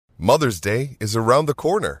Mother's Day is around the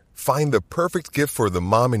corner. Find the perfect gift for the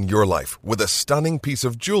mom in your life with a stunning piece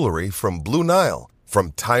of jewelry from Blue Nile.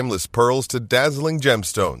 From timeless pearls to dazzling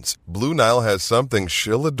gemstones, Blue Nile has something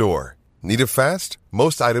she'll adore. Need it fast?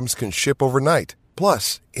 Most items can ship overnight.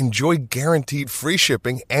 Plus, enjoy guaranteed free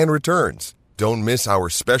shipping and returns. Don't miss our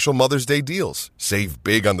special Mother's Day deals. Save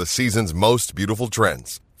big on the season's most beautiful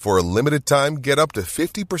trends. For a limited time, get up to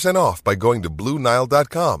 50% off by going to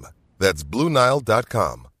BlueNile.com. That's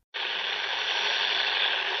BlueNile.com.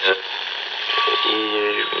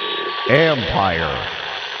 Empire.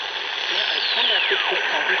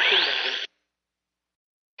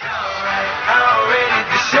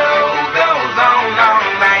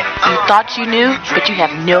 You thought you knew, but you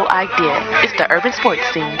have no idea. It's the urban sports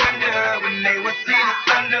scene.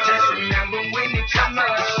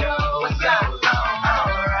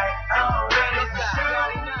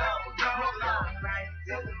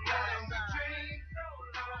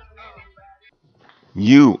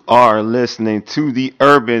 You are listening to the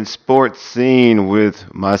Urban Sports Scene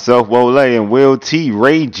with myself, Wole, and Will T.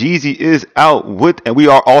 Ray Jeezy is out with, and we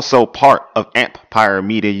are also part of Empire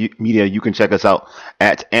Media. You can check us out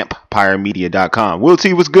at empiremedia.com. Will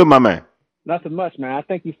T, what's good, my man? Nothing much, man. I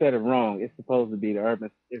think you said it wrong. It's supposed to be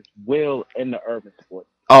it's Will in the Urban Sports.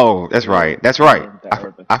 Oh, that's right. That's right.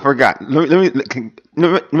 I forgot.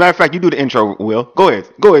 Matter of fact, you do the intro, Will. Go ahead,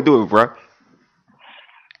 do it, bro.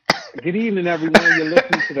 Good evening, everyone. You're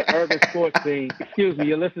listening to the Urban Sports Scene. Excuse me,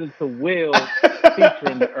 you're listening to Will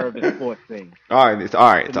featuring the Urban Sports Scene. All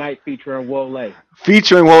right. Tonight featuring Wole.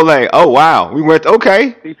 Featuring Wole. Oh, wow. We went,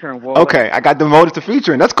 okay. Featuring Wole. Okay, I got demoted to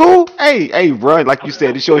featuring. That's cool. Hey, bro, like you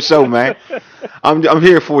said, it's your show, man. I'm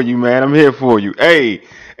here for you, man. I'm here for you. Hey,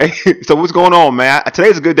 so what's going on, man?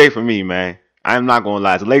 Today's a good day for me, man. I'm not going to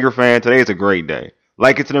lie. As a Laker fan, today is a great day.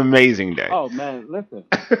 Like, it's an amazing day. Oh, man, listen,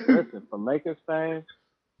 for Lakers fans,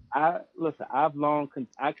 I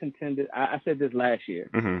contended. I said this last year.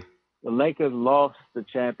 Mm-hmm. The Lakers lost the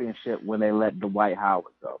championship when they let Dwight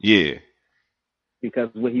Howard go. Yeah. Because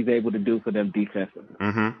what he's able to do for them defensively.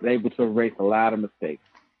 Mm-hmm. He's able to erase a lot of mistakes.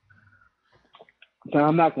 So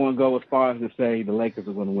I'm not going to go as far as to say the Lakers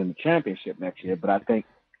are going to win the championship next year, but I think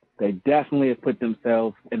they definitely have put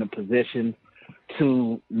themselves in a position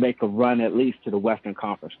to make a run at least to the Western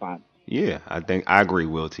Conference Finals. Yeah, I agree,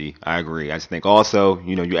 Will T. I agree. I just think also,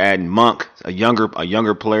 you're adding Monk, a younger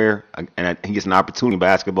player, and he gets an opportunity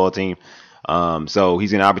basketball team. So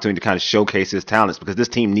he's an opportunity to kind of showcase his talents because this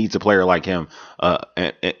team needs a player like him.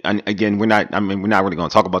 And again, we're not really going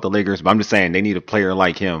to talk about the Lakers, but I'm just saying they need a player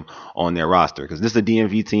like him on their roster because this is a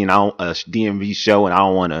DMV team, a DMV show, and I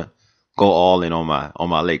don't want to go all in on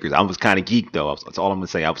my Lakers. I was kind of geeked though. That's all I'm going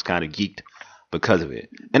to say. I was kind of geeked because of it.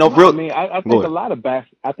 And I think a lot of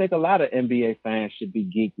NBA fans should be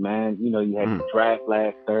geeked, man. You had the draft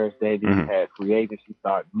last Thursday, then you had free agency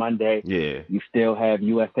start Monday. Yeah. You still have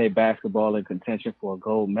USA basketball in contention for a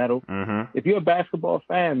gold medal. Mm-hmm. If you're a basketball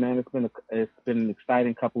fan, man, it's been an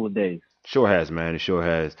exciting couple of days. Sure has, man. It sure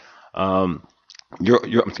has.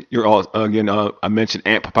 You're all again. I mentioned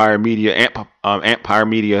Empire Media. Empire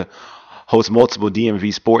Media hosts multiple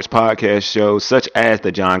DMV sports podcast shows, such as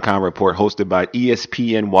the John Keim Report, hosted by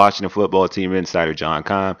ESPN Washington football team insider John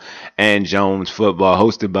Keim, and Jones Football,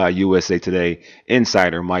 hosted by USA Today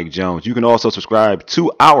insider Mike Jones. You can also subscribe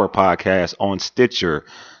to our podcast on Stitcher,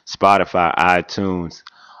 Spotify, iTunes,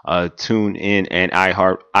 TuneIn, and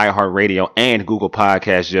iHeartRadio, and Google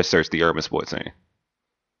Podcasts. Just search the Urban Sports Scene.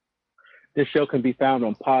 This show can be found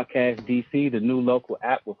on Podcast DC, the new local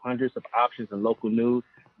app with hundreds of options and local news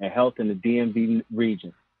and health in the DMV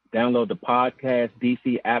region. Download the Podcast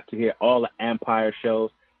DC app to hear all the Empire shows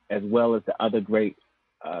as well as the other great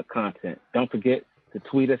content. Don't forget to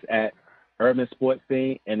tweet us at Urban Sports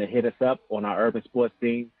Scene and to hit us up on our Urban Sports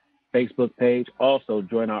Scene Facebook page. Also,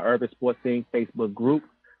 join our Urban Sports Scene Facebook group.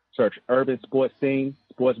 Search Urban Sports Scene,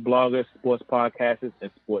 sports bloggers, sports podcasters, and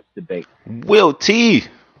sports debate. Will T.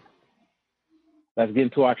 Let's get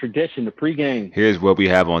into our tradition, the pregame. Here's what we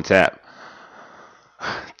have on tap.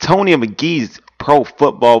 Tony McGee's Pro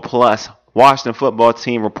Football Plus Washington football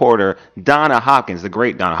team reporter Donna Hopkins, the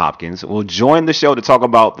great Donna Hopkins, will join the show to talk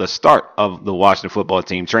about the start of the Washington football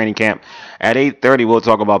team training camp. At 8:30, we'll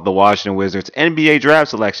talk about the Washington Wizards NBA draft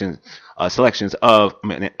selections of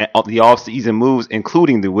the offseason moves,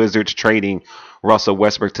 including the Wizards trading Russell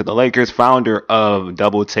Westbrook to the Lakers. Founder of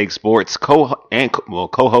Double Take Sports,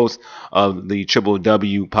 co-host of the Triple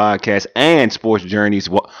W podcast and Sports Journeys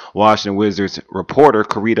Washington Wizards reporter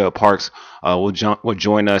Karita Parks will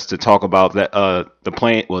join us to talk about that.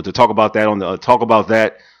 Talk about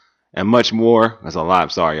that and much more. That's a lot. I'm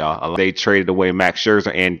sorry, y'all. They traded away Max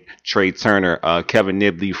Scherzer and Trey Turner. Kevin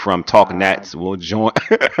Nibley from Talking Nats will join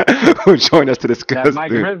will join us to discuss that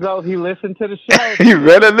Mike this. Rizzo, he listened to the show. You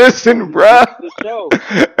better listen, bruh. The show.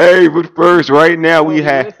 Hey, but first, right now we he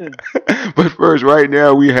have. listened. But first, right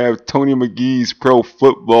now we have Tony McGee's Pro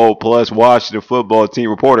Football Plus Washington Football Team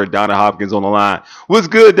reporter Donna Hopkins on the line. What's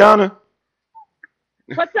good, Donna?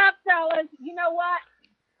 What's up, fellas? You know what?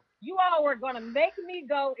 You all were going to make me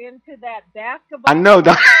go into that basketball. I know,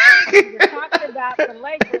 Donna. You're talking about the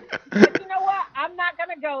Lakers. But you know what? I'm not going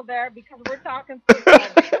to go there because we're talking football.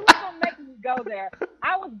 Who's going to make me go there?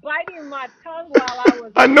 I was biting my tongue while I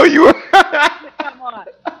was. I know you were. Come on.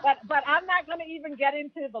 But I'm not going to even get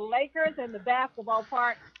into the Lakers and the basketball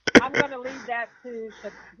part. I'm going to leave that to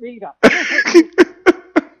Rita.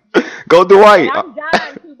 Go Dwight. I'm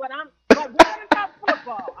dying to, but we're going to talk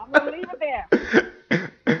football. I'm going to leave it there.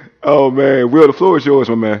 Oh man, Will, the floor is yours,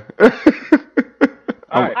 my man.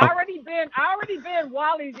 All right. I already been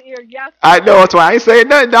Wally's ear yesterday. I know, that's why I ain't saying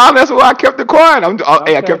nothing, Donna. That's why I kept it quiet.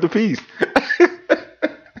 Hey, I kept the peace.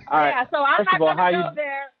 All right. Yeah, so I'm First not of all, going to go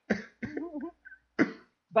there.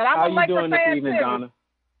 But I'm how a you Laker doing this fan evening, too. Donna?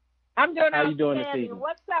 I'm doing How you doing this outstanding. evening?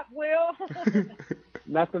 What's up, Will?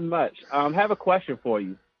 Nothing much. Have a question for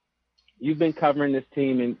you. You've been covering this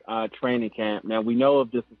team in training camp. Now, we know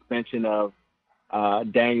of the suspension of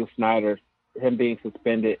Daniel Snyder, him being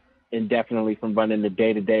suspended indefinitely from running the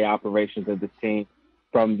day-to-day operations of this team.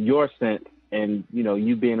 From your sense and,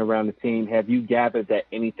 you being around the team, have you gathered that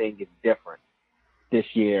anything is different this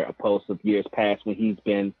year opposed to years past when he's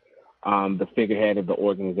been the figurehead of the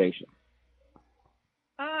organization?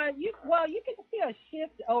 You can see a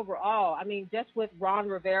shift overall. I mean, just with Ron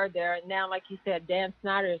Rivera there, and now, like you said, Dan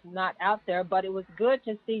Snyder is not out there, but it was good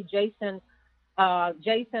to see Jason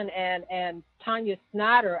and Tanya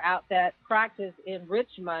Snyder out that practice in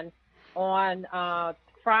Richmond on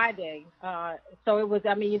Friday. So it was,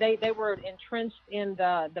 they were entrenched in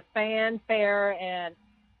the fanfare and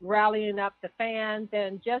rallying up the fans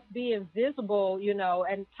and just being visible,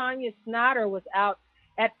 and Tanya Snyder was out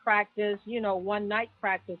at practice, one night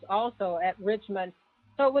practice also at Richmond.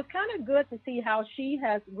 So it was kind of good to see how she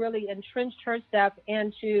has really entrenched herself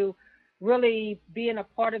into really being a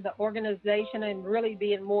part of the organization and really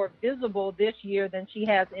being more visible this year than she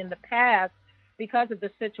has in the past because of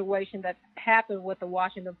the situation that happened with the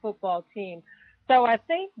Washington football team. So I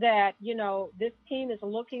think that, this team is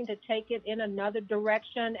looking to take it in another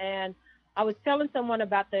direction. And I was telling someone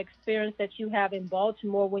about the experience that you have in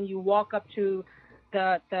Baltimore when you walk up to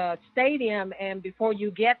the stadium, and before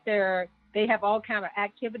you get there, they have all kind of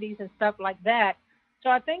activities and stuff like that. So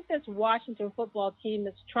I think this Washington football team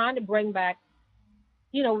is trying to bring back,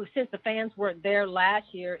 since the fans weren't there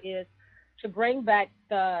last year, is to bring back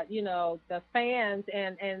the fans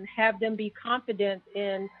and have them be confident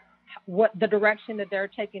in what the direction that they're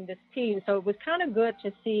taking this team. So it was kind of good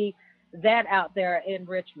to see that out there in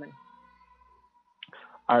Richmond.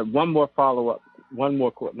 All right,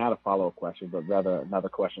 not a follow-up question, but rather another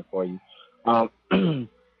question for you.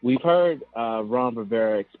 We've heard Ron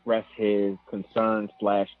Rivera express his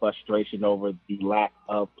concern/frustration over the lack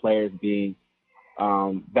of players being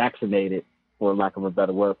vaccinated, for lack of a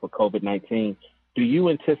better word, for COVID-19. Do you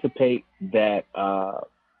anticipate that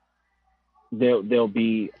there'll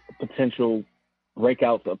be potential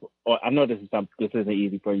breakouts of? Or I know this isn't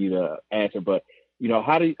easy for you to answer, but do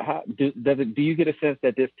you get a sense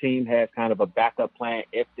that this team has kind of a backup plan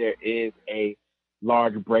if there is a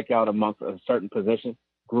large breakout amongst a certain position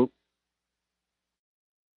group?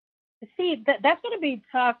 See, that's going to be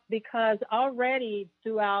tough because already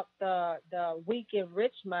throughout the week in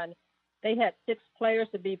Richmond, they had 6 players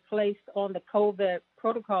to be placed on the COVID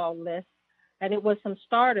protocol list, and it was some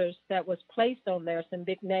starters that was placed on there, some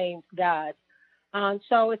big name guys.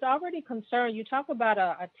 So it's already concerned. You talk about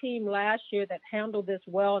a team last year that handled this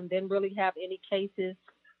well and didn't really have any cases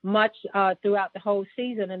much throughout the whole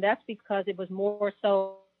season, and that's because it was more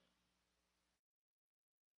so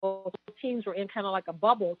teams were in kind of like a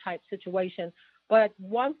bubble type situation. But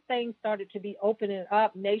once things started to be opening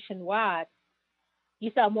up nationwide,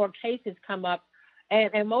 you saw more cases come up,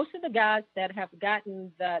 and most of the guys that have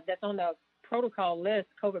gotten that's on the protocol list,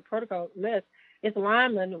 COVID protocol list, is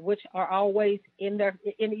linemen, which are always in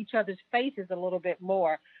each other's faces a little bit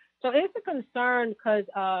more. So it's a concern because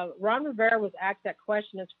Ron Rivera was asked that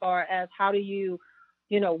question as far as how do you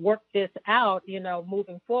work this out,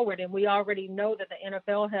 moving forward. And we already know that the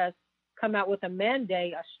NFL has come out with a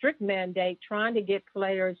mandate, a strict mandate, trying to get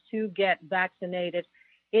players to get vaccinated,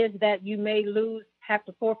 is that you may have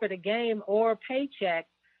to forfeit a game or a paycheck,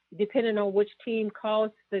 depending on which team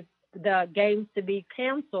calls the games to be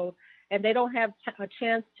canceled. and they don't have a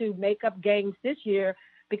chance to make up games this year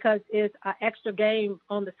because it's an extra game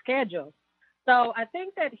on the schedule. So I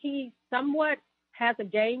think that he somewhat has a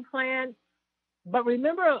game plan. But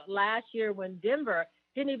remember last year when Denver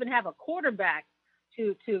didn't even have a quarterback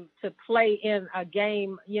to play in a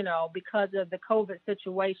game, because of the COVID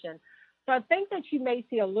situation. So I think that you may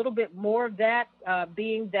see a little bit more of that,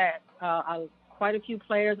 being that quite a few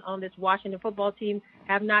players on this Washington football team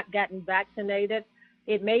have not gotten vaccinated.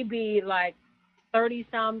 It may be like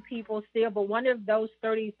 30-some people still, but one of those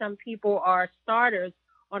 30-some people are starters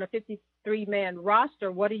on a 53-man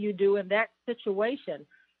roster. What do you do in that situation?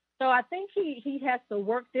 So I think he has to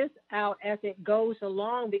work this out as it goes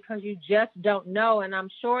along because you just don't know. And I'm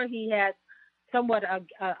sure he has somewhat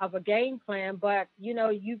of a game plan, but you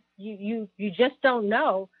just don't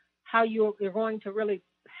know how you're going to really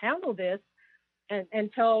handle this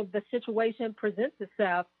until the situation presents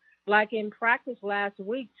itself. Like in practice last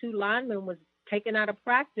week, 2 linemen was taken out of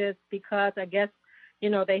practice because I guess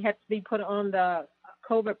they had to be put on the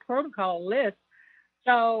COVID protocol list.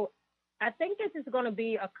 So I think this is going to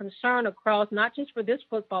be a concern across, not just for this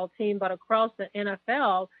football team, but across the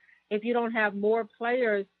NFL, if you don't have more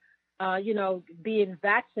players, being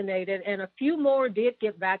vaccinated. And a few more did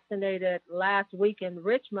get vaccinated last week in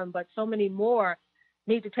Richmond, but so many more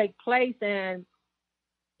need to take place. And,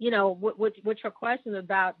 with your question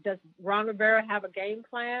about does Ron Rivera have a game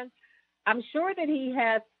plan? I'm sure that he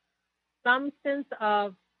has some sense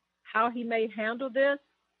of how he may handle this,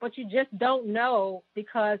 but you just don't know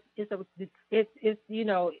because it's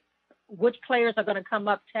which players are going to come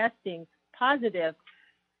up testing positive.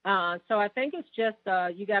 So I think it's just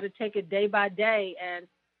you got to take it day by day. And,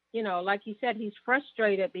 like you said, he's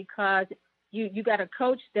frustrated because you got a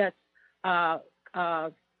coach that's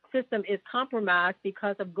system is compromised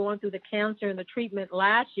because of going through the cancer and the treatment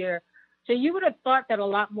last year. So you would have thought that a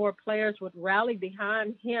lot more players would rally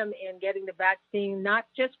behind him in getting the vaccine, not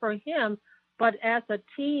just for him, but as a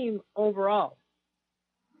team overall.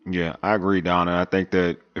 Yeah, I agree, Donna. I think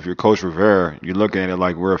that if you're Coach Rivera, you're looking at it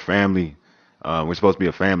like we're a family. We're supposed to be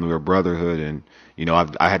a family, we're a brotherhood, and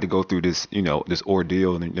I had to go through this, this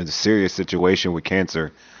ordeal and a serious situation with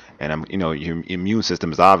cancer, and your immune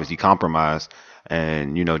system is obviously compromised,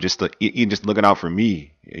 and just looking out for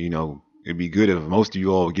me, it'd be good if most of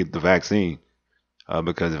you all get the vaccine,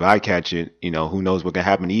 because if I catch it, who knows what can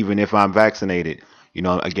happen, even if I'm vaccinated.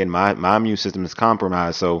 Again, my immune system is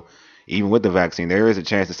compromised, so even with the vaccine, there is a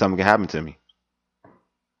chance that something can happen to me.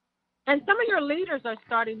 And some of your leaders are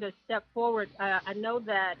starting to step forward. I know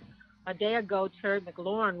that a day ago, Terry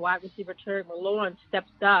McLaurin, wide receiver Terry McLaurin,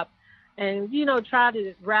 stepped up and, tried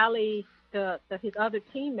to rally his other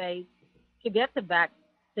teammates to get the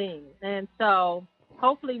vaccine. And so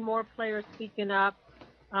hopefully more players speaking up,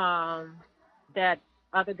 that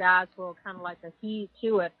other guys will kind of like a heed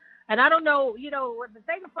to it. And I don't know,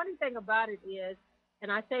 the funny thing about it is,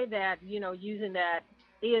 and I say that, using that,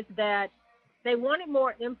 is that they wanted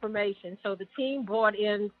more information. So the team brought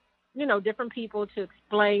in, different people to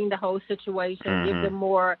explain the whole situation, give them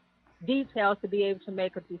more details to be able to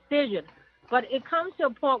make a decision. But it comes to a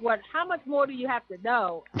point where how much more do you have to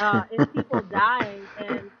know? Is people dying?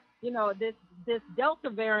 And, this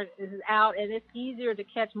Delta variant is out, and it's easier to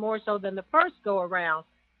catch more so than the first go around.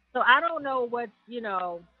 So I don't know what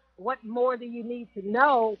more do you need to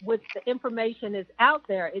know with the information is out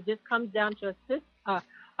there. It just comes down to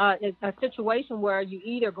a situation where you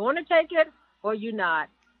either going to take it or you're not.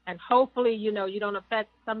 And hopefully, you don't affect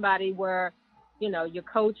somebody where, your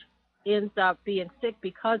coach ends up being sick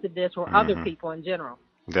because of this or other people in general.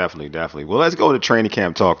 Definitely. Well, let's go to training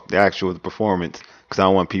camp talk, the actual performance, because I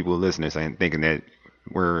don't want people listening saying thinking that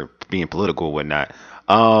we're being political or whatnot.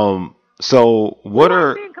 So what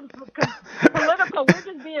are political? We're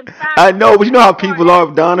just being factual. I know, but you know how people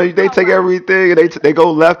are, Donna. They take everything and they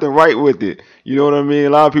go left and right with it. You know what I mean? A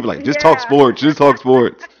lot of people like just talk sports.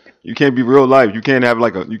 You can't be real life. You can't have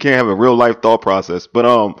a real life thought process. But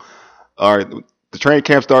all right, the training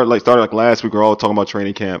camp started like last week. We're all talking about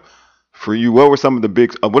training camp. For you, what are some of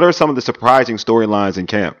the surprising storylines in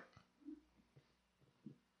camp?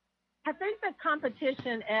 I think the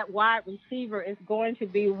competition at wide receiver is going to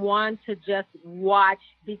be one to just watch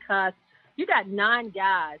because you got 9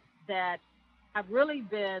 guys that have really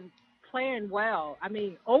been playing well. I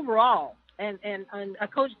mean, overall. And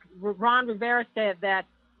Coach Ron Rivera said that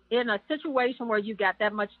in a situation where you got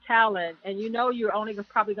that much talent and you're only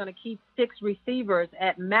probably going to keep 6 receivers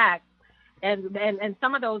at max, and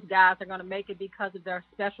some of those guys are going to make it because of their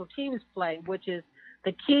special teams play, which is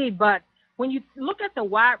the key. But when you look at the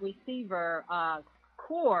wide receiver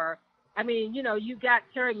core, I mean, you got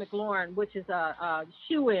Terry McLaurin, which is a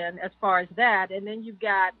shoe-in as far as that, and then you've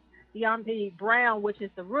got Deontay Brown, which is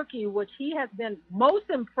the rookie, which he has been most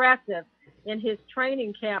impressive in his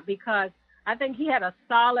training camp because I think he had a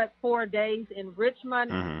solid 4 days in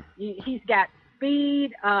Richmond. Mm-hmm. He's got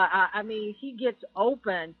speed. I mean, he gets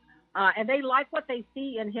open, and they like what they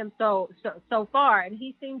see in him so far, and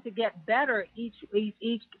he seems to get better each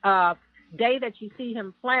day that you see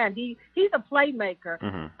him playing. He's a playmaker.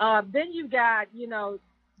 Mm-hmm. Then you got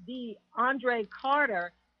the Andre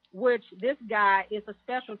Carter, which this guy is a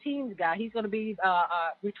special teams guy. He's going to be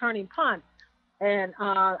returning punts. And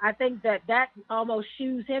I think that almost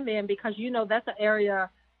shoes him in because, that's an area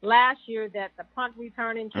last year that the punt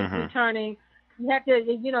returning, kick Mm-hmm. returning, you had to,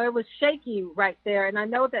 it was shaky right there. And I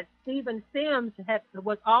know that Steven Sims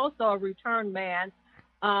was also a return man.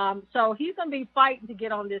 So he's going to be fighting to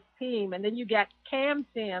get on this team. And then you got Cam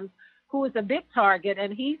Sims, who is a big target,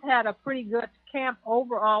 and he's had a pretty good camp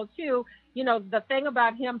overall, too. The thing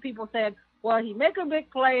about him, people said, well, he make a big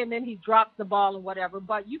play and then he drops the ball and whatever,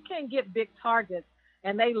 but you can get big targets,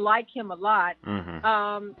 and they like him a lot.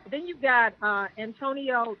 Mm-hmm. Then you've got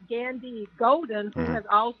Antonio Gandy Golden, who Mm-hmm. has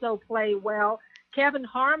also played well. Kevin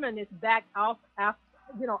Harmon is back off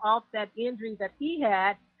that injury that he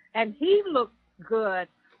had, and he looks good.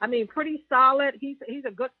 I mean, pretty solid. He's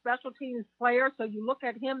a good special teams player, so you look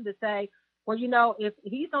at him to say, well, if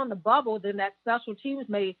he's on the bubble, then that special teams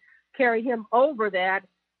may carry him over that.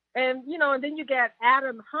 And, and then you got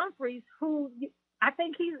Adam Humphries, who I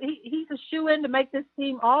think he's a shoe-in to make this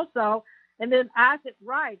team also, and then Isaac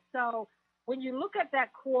Wright. So when you look at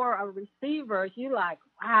that core of receivers, you're like,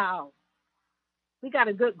 wow, we got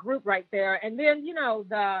a good group right there. And then,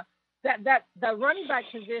 the running back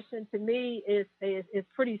position to me is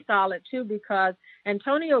pretty solid too, because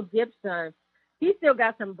Antonio Gibson, he still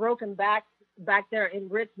got some broken backs back there in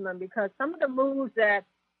Richmond because some of the moves that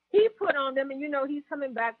he put on them, and he's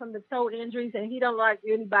coming back from the toe injuries, and he don't like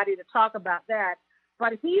anybody to talk about that.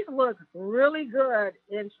 But he's looked really good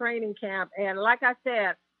in training camp, and like I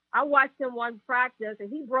said, I watched him one practice, and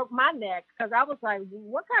he broke my neck because I was like,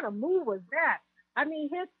 what kind of move was that? I mean,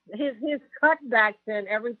 his cutbacks and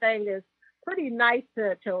everything is pretty nice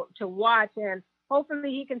to watch, and hopefully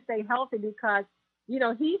he can stay healthy because,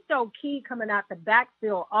 he's so key coming out the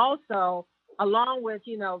backfield also, along with,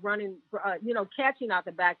 running, catching out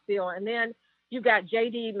the backfield. And then you got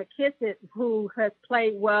J.D. McKissick, who has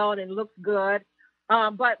played well and looks good.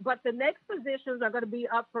 But the next positions are going to be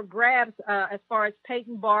up for grabs as far as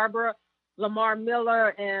Peyton Barber, Lamar Miller,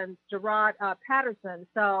 and Gerard Patterson.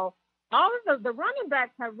 So all of the running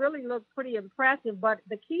backs have really looked pretty impressive. But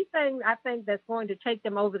the key thing I think that's going to take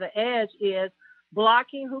them over the edge is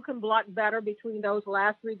blocking, who can block better between those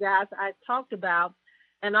last three guys I talked about,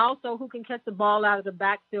 and also who can catch the ball out of the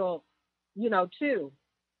backfield, too.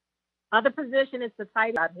 Other position is the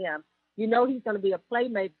tight end him. He's going to be a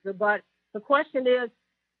playmaker, but the question is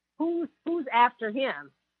who's after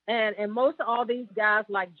him? And most of all these guys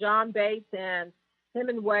like John Bates and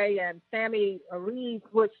Hemingway and Sammy Reed,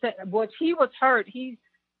 which he was hurt. He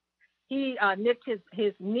nicked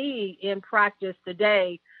his knee in practice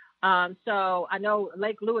today. So I know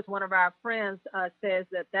Lake Lewis, one of our friends, says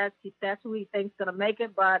that's who he thinks going to make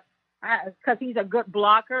it, but because he's a good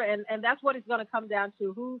blocker, and that's what it's going to come down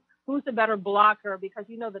to. Who's the better blocker? Because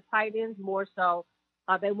the tight ends more so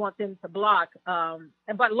they want them to block.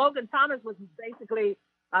 But Logan Thomas was basically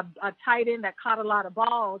a tight end that caught a lot of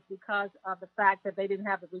balls because of the fact that they didn't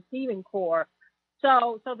have the receiving core.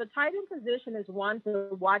 So the tight end position is one to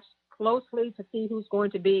watch closely to see who's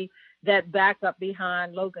going to be that backup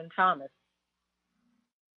behind Logan Thomas.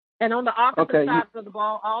 And on the offensive side of the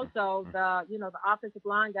ball, also the offensive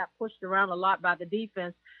line got pushed around a lot by the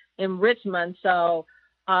defense in Richmond. So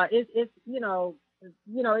it's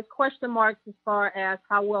question marks as far as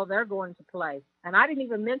how well they're going to play. And I didn't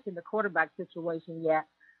even mention the quarterback situation yet.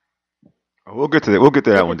 We'll get to that. We'll get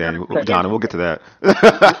to that one, Danny. Donna, we'll get to that.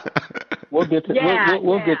 We'll get to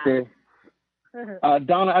we'll get there.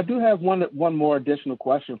 Donna, I do have one more additional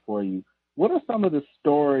question for you. What are some of the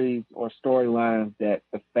stories or storylines that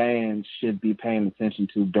the fans should be paying attention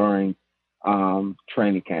to during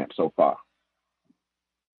training camp so far?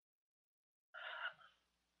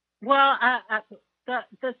 Well,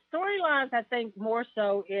 the storylines I think more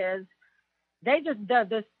so is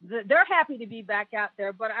they're happy to be back out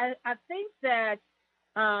there, but I think that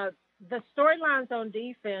the storylines on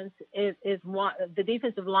defense is one, the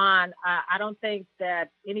defensive line. I don't think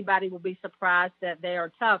that anybody will be surprised that they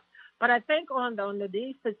are tough. But I think on the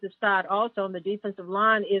defensive side, also on the defensive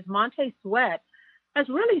line, is Montez Sweat has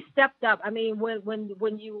really stepped up. I mean,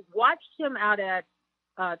 when you watched him out at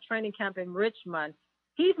training camp in Richmond,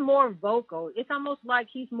 he's more vocal. It's almost like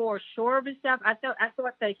he's more sure of himself. I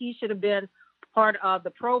thought that he should have been part of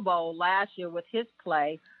the Pro Bowl last year with his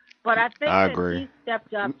play, but I think I that agree. he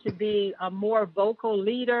stepped up to be a more vocal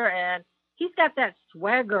leader, and he's got that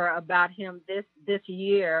swagger about him this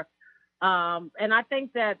year. And I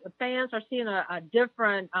think that the fans are seeing a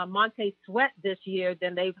different Montez Sweat this year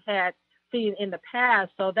than they've had seen in the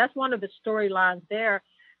past. So that's one of the storylines there.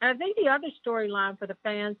 And I think the other storyline for the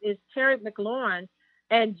fans is Terry McLaurin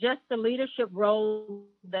and just the leadership role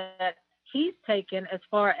that he's taken as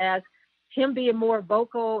far as him being more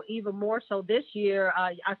vocal, even more so this year.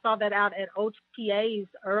 I saw that out at OTAs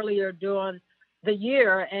earlier during the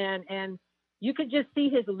year, and you could just see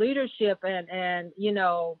his leadership and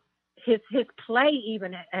his play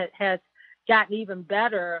even has gotten even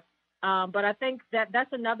better. But I think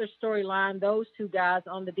that's another storyline, those two guys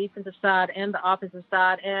on the defensive side and the offensive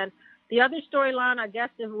side. And the other storyline, I guess,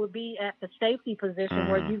 it would be at the safety position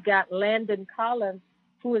where you've got Landon Collins,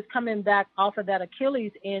 who is coming back off of that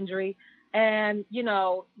Achilles injury. And,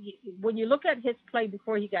 when you look at his play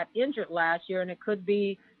before he got injured last year, and it could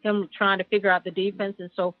be him trying to figure out the defense and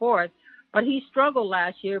so forth, but he struggled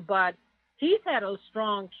last year, but he's had a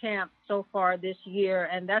strong camp so far this year,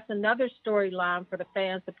 and that's another storyline for the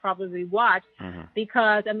fans to probably watch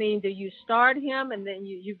because, do you start him, and then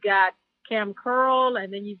you've got Cam Curl,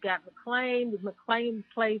 and then you've got McClain. McClain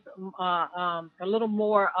plays a little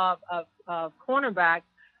more of cornerback,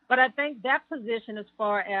 but I think that position as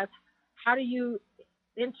far as how do you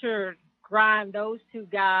grind those two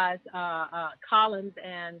guys, Collins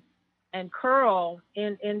and Curl,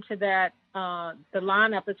 into that the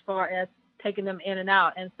lineup as far as taking them in and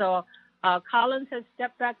out. And so Collins has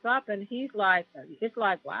stepped back up, and it's like,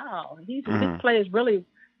 wow, his play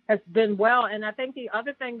has been well. And I think the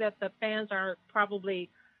other thing that the fans are probably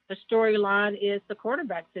the storyline is the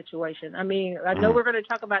quarterback situation. I know we're going to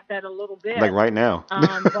talk about that a little bit. Like right now.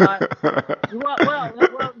 But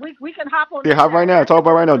we can hop on. Yeah, hop right now. Talk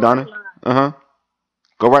about right now, Donna.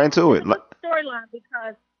 Go right into it. Storyline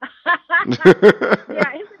because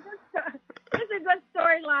it's a good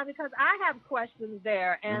storyline because I have questions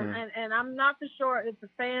there, and I'm not for sure if the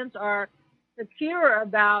fans are secure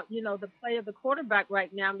about the play of the quarterback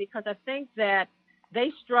right now, because I think that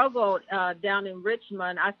they struggled down in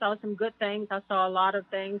Richmond. I saw some good things. I saw a lot of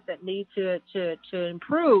things that need to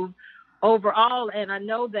improve overall, and I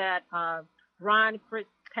know that Ryan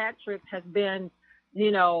Fitzpatrick has been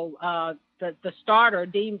the starter,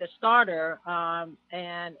 deemed the starter, and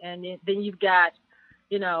then you've got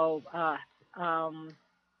Taylor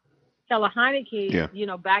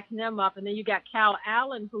Heineke, backing them up, and then you got Cal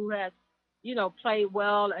Allen, who has played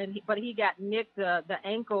well, but he got nicked the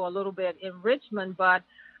ankle a little bit in Richmond. But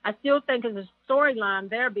I still think it's a storyline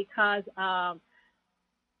there because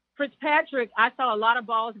Fitzpatrick, I saw a lot of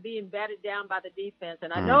balls being batted down by the defense.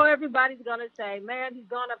 And I know everybody's going to say, man, he's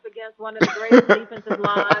gone up against one of the greatest defensive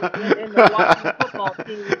lines in the Washington football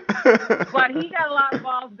team. But he got a lot of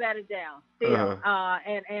balls batted down still.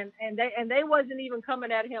 And they wasn't even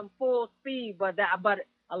coming at him full speed, but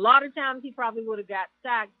a lot of times he probably would have got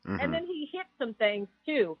sacked. And then he hit some things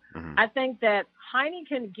too. I think that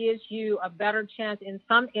Heineken gives you a better chance in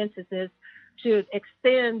some instances to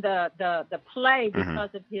extend the play because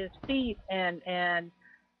of his feet and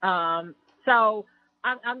so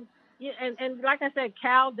I'm and like I said,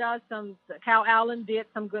 Cal Allen did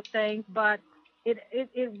some good things, but it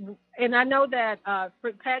and I know that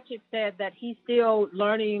Fitzpatrick said that he's still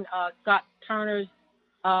learning Scott Turner's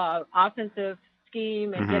offensive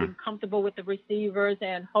scheme and getting comfortable with the receivers,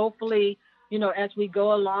 and hopefully as we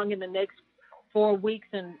go along in the next 4 weeks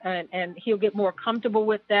and he'll get more comfortable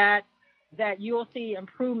with that you'll see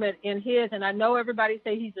improvement in his. And I know everybody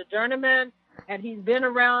say he's a journeyman and he's been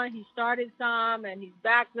around, he started some and he's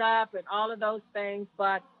backed up and all of those things,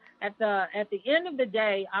 but at the end of the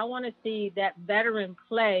day, I want to see that veteran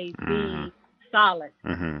play be solid,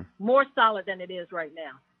 more solid than it is right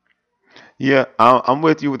now. Yeah, I'm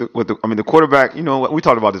with you with the quarterback. We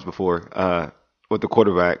talked about this before with the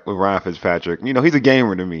quarterback with Ryan Fitzpatrick. He's a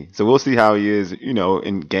gamer to me, so we'll see how he is.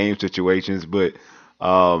 In game situations, but.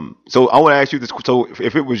 So I want to ask you this. So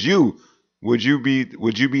if it was you, would you be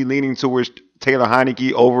leaning towards Taylor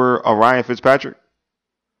Heineke over Ryan Fitzpatrick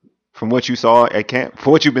from what you saw at camp, for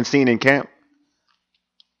what you've been seeing in camp?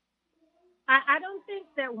 I don't think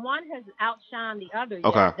that one has outshined the other yet.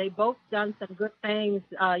 Okay. They both done some good things,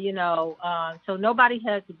 so nobody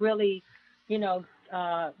has really,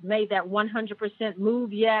 made that 100%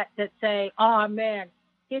 move yet that say, oh man,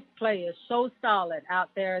 his play is so solid out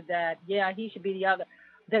there that, yeah, he should be the other.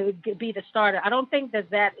 be the starter. I don't think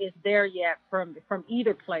that is there yet from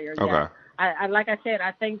either player yet. Okay. I like I said,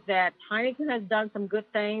 I think that Heineken has done some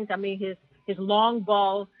good things. I mean, his long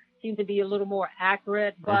balls seem to be a little more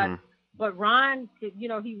accurate, but Ron,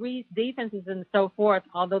 he reads defenses and so forth.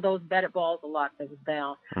 Although those batted balls a lot that was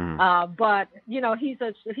down, but he's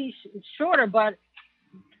shorter. But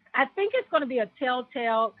I think it's going to be a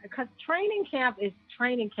telltale because training camp is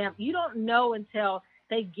training camp. You don't know until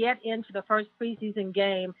they get into the first preseason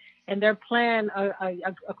game and they're playing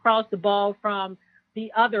across the ball from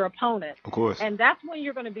the other opponent. Of course. And that's when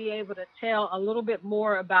you're going to be able to tell a little bit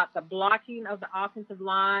more about the blocking of the offensive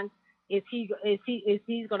line. Is he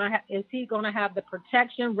going to have the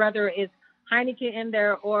protection, whether it's Heineken in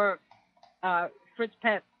there or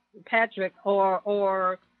Fitzpatrick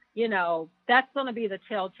or that's going to be the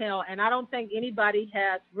telltale. And I don't think anybody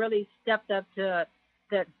has really stepped up to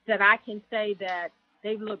that I can say that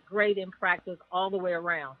they've looked great in practice all the way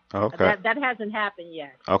around. Okay. That hasn't happened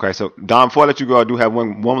yet. Okay, so Don, before I let you go, I do have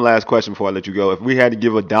one last question before I let you go. If we had to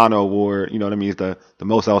give a Donna award, it's the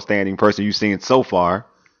most outstanding person you've seen so far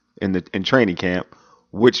in training camp,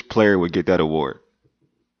 which player would get that award?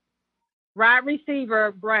 Wide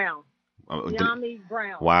receiver Brown. De'Ami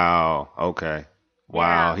Brown. Wow. Okay.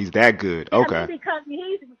 Wow, yeah. He's that good. Yeah, okay. Because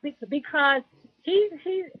he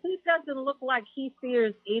doesn't look like he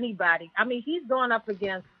fears anybody. I mean, he's going up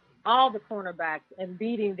against all the cornerbacks and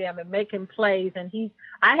beating them and making plays. And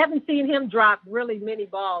I haven't seen him drop really many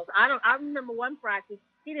balls. I remember one practice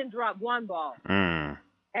he didn't drop one ball. And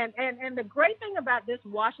the great thing about this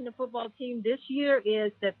Washington football team this year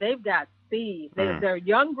is that they've got speed. They're a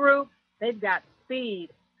young group. They've got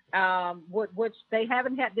speed. Which they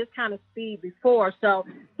haven't had this kind of speed before. So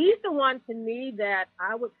he's the one to me that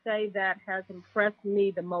I would say that has impressed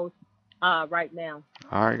me the most right now.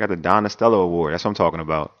 All right, got the Donna Stella Award. That's what I'm talking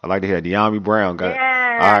about. I like to hear De'Ami Brown. All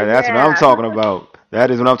right, that's what I'm talking about.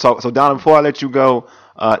 That is what I'm talking. So Donna, before I let you go,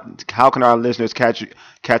 how can our listeners catch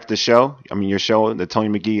the show? I mean, your show, the Tony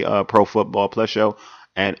McGee Pro Football Plus show.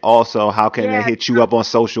 And also, how can they hit you up on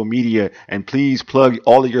social media? And please plug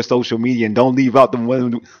all of your social media and don't leave out the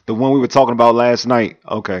one we were talking about last night.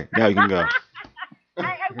 Okay, now you can go.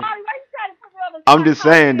 I'm just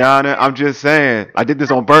saying, Donna. I'm just saying. I did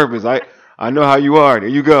this on purpose. I know how you are. There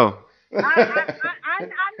you go. I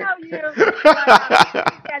know you.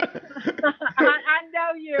 I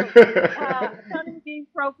know you. Tony McGee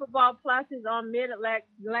Pro Football Plus is on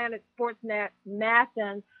Mid-Atlantic Sportsnet Math.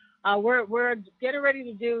 We're getting ready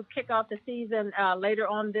to kick off the season later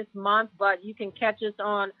on this month, but you can catch us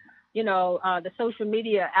on, the social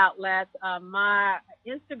media outlets. My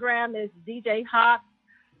Instagram is DJ Hawk,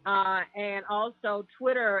 and also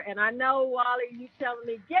Twitter. And I know, Wally, you telling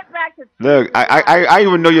me get back to Twitter. Look, I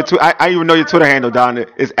even know your I even know your Twitter handle, Donna.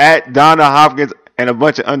 It's at Donna Hopkins and a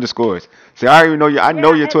bunch of underscores. See, I even know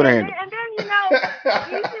know your Twitter handle. And then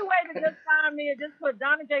easy way to just find me is just put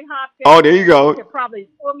Donna J. Hopkins. Oh, there you go. You could probably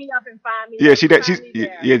pull me up and find me. Yeah,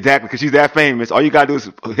 exactly, because she's that famous. All you gotta do is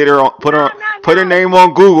hit her on, put her name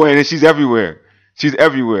on Google, and then she's everywhere. She's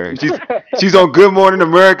everywhere. She's on Good Morning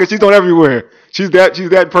America. She's on everywhere. She's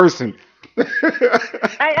that person. Hey,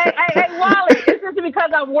 Wally, it's just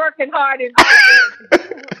because I'm working hard and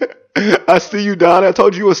I see you, Donna. I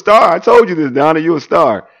told you a star. I told you this, Donna. You a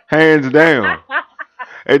star, hands down.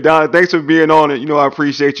 Hey, Donna, thanks for being on it. I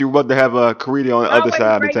appreciate you. We'd love to have a Karita on the other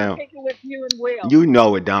side of the town. With you and Will. You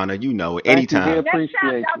know it, Donna. You know it. Anytime.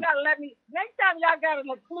 Next time y'all gotta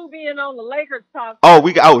clue in on the Lakers talk.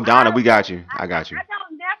 Donna, we got you. I got you. I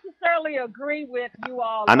don't necessarily agree with you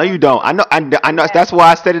all. I know you don't. I know. That's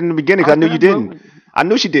why I said it in the beginning, because I knew you didn't. I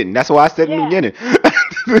knew she didn't. That's why I said it in the beginning.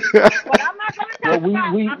 But I'm not going to talk about. I'm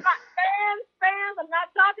not fans. I'm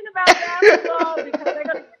not talking about basketball because they're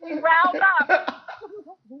going to get me riled up.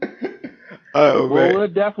 We'll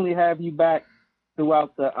definitely have you back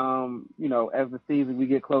throughout the as the season we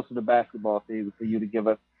get closer to basketball season for you to give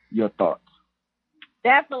us your thoughts.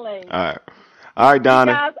 Definitely. All right,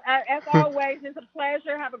 Donna. Guys, as always, it's a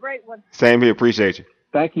pleasure. Have a great one. Same here. Appreciate you.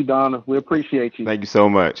 Thank you, Donna. We appreciate you. Thank you so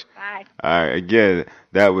much. Bye. All right. Again,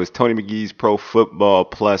 that was Tony McGee's Pro Football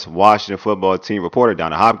Plus Washington football team reporter,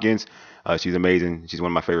 Donna Hopkins. She's amazing. She's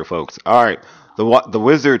one of my favorite folks. All right. The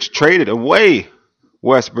Wizards traded away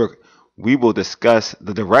Westbrook. We will discuss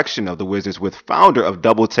the direction of the Wizards with founder of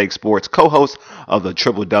Double Take Sports, co-host of the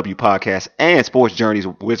Triple W podcast, and Sports Journey's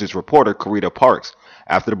Wizards reporter, Karita Parks.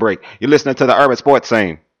 After the break, you're listening to the Urban Sports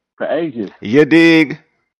Scene. For ages. You dig?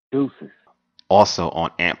 Deuces. Also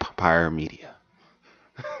on Empire Media.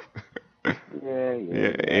 Yeah.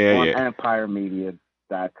 On EmpireMedia.com.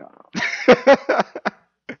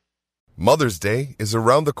 Mother's Day is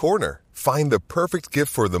around the corner. Find the perfect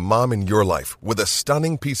gift for the mom in your life with a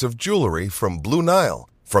stunning piece of jewelry from Blue Nile.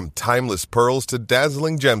 From timeless pearls to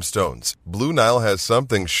dazzling gemstones, Blue Nile has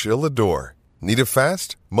something she'll adore. Need it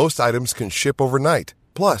fast? Most items can ship overnight.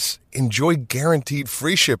 Plus, enjoy guaranteed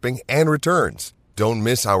free shipping and returns. Don't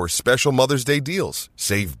miss our special Mother's Day deals.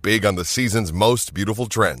 Save big on the season's most beautiful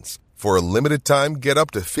trends. For a limited time, get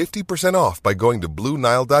up to 50% off by going to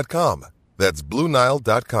BlueNile.com. That's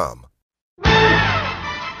BlueNile.com.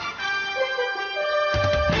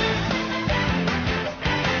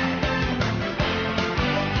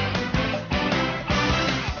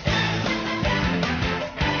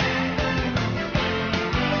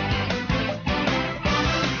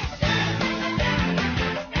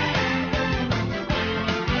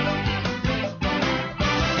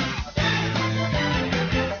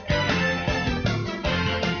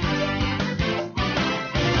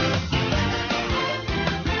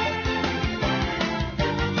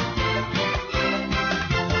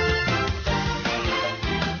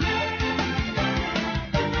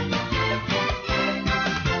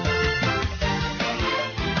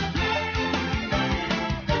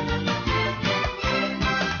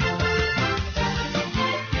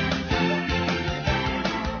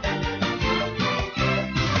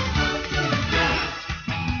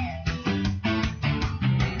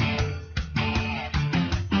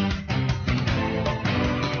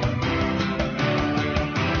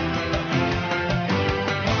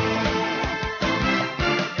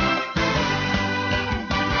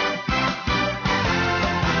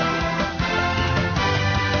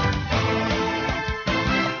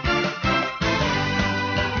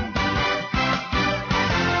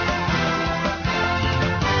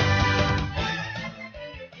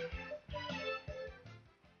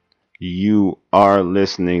 You are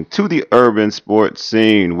listening to the Urban Sports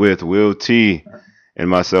Scene with Will T and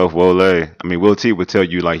myself, Wole. I mean, Will T would tell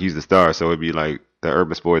you like he's the star, so it'd be like the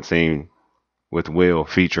Urban Sports Scene with Will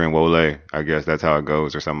featuring Wole. I guess that's how it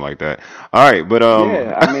goes, or something like that. All right, but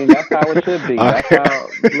Yeah, I mean that's how it should be. That's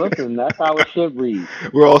Okay. that's how it should read.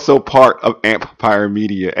 We're also part of Empire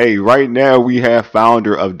Media. Hey, right now we have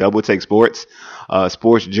founder of Double Take Sports,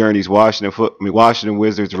 Sports Journeys, Washington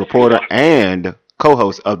Wizards reporter, and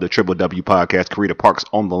co-host of the Triple W podcast, Karita Parks,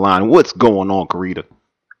 on the line. What's going on, Karita?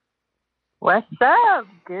 What's up?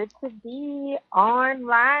 Good to be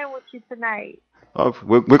online with you tonight.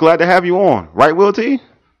 We're glad to have you on, right, Will T?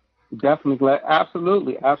 Definitely glad.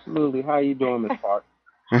 Absolutely. How you doing, Miss Park?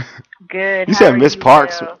 Good. You How said are Miss you,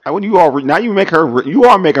 Parks. Will? Now you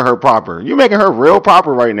are making her proper. You're making her real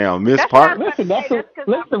proper right now, Miss That's Parks. not-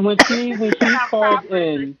 Listen, when she I'm called proper.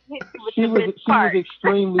 in, Hit you with she the was Miss Park.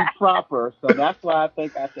 extremely proper. So that's why I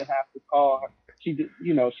think I should have to call her. She did,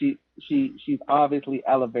 she's obviously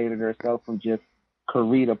elevated herself from just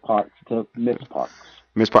Karita Parks to Miss Parks.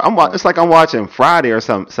 Miss Parker, it's like I'm watching Friday or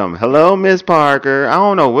something. Hello, Miss Parker. I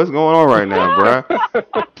don't know what's going on right now, bruh.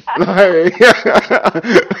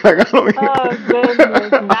 I don't, Oh,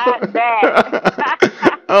 goodness, not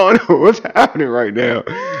that. I don't know what's happening right now.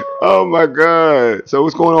 Oh my God. So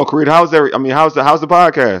what's going on, Karita? How's the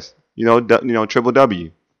podcast? Triple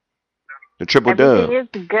W, the Triple Dub. Everything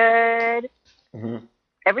is good. Mhm.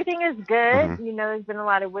 Everything is good. Mhm. There's been a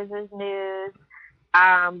lot of Wizards news.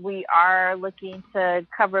 We are looking to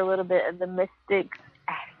cover a little bit of the Mystics'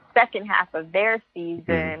 second half of their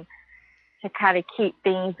season to kind of keep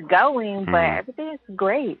things going, but everything is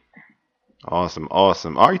great. Awesome. All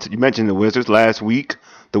right, you mentioned the Wizards last week.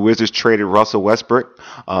 The Wizards traded Russell Westbrook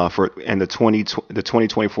the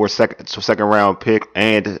 2024 second round pick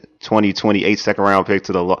and 2028 second round pick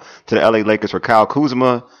to the LA Lakers for Kyle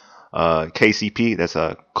Kuzma, KCP, that's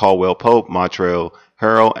Caldwell Pope, Montrezl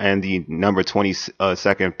Harrell, and the number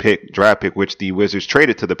 22nd draft pick, which the Wizards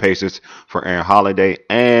traded to the Pacers for Aaron Holiday,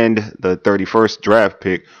 and the 31st draft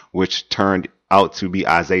pick, which turned out to be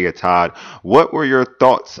Isaiah Todd. What were your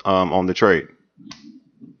thoughts on the trade?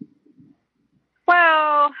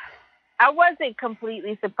 Well, I wasn't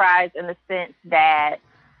completely surprised in the sense that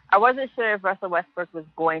I wasn't sure if Russell Westbrook was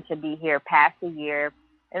going to be here past a year,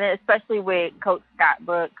 and then especially with Coach Scott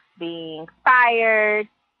Brooks being fired,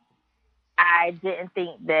 I didn't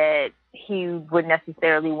think that he would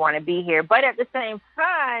necessarily want to be here. But at the same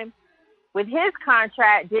time, with his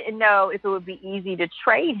contract, didn't know if it would be easy to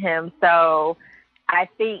trade him. So I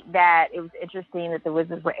think that it was interesting that the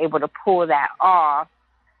Wizards were able to pull that off.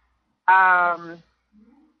 And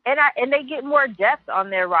they get more depth on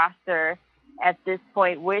their roster at this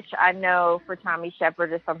point, which I know for Tommy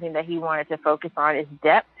Shepard is something that he wanted to focus on, is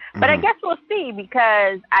depth. But I guess we'll see,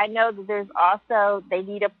 because I know that they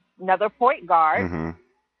need another point guard.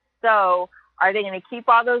 So are they going to keep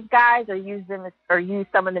all those guys or use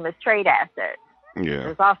some of them as trade assets? Yeah.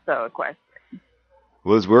 There's also a question.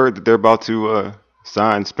 Well, it's word that they're about to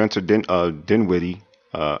sign Spencer Dinwiddie.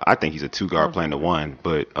 I think he's a 2-guard playing the 1,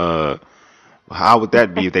 but how would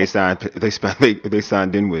that be if they sign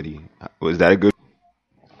Dinwiddie? Was that a good?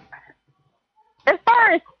 As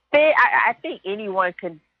far as fit, I think anyone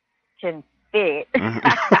can fit.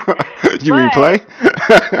 You mean play?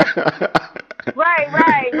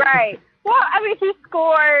 Right. Well, I mean,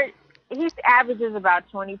 he averages about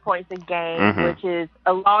 20 points a game, which is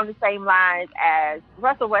along the same lines as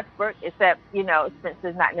Russell Westbrook, except,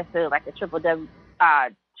 Spencer's not necessarily like a triple W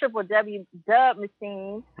dub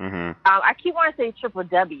machine. I keep wanting to say triple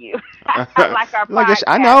W. Like our podcast.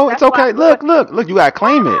 I know, it's okay. Look, you gotta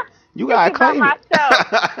claim it. You gotta claim it.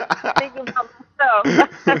 Thinking about myself.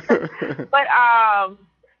 But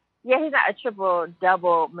yeah, he's not a triple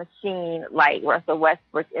double machine like Russell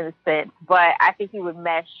Westbrook in a sense, but I think he would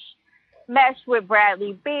mesh with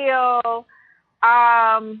Bradley Beal.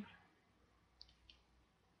 And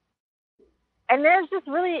there's just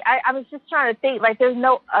really, I was just trying to think, like, there's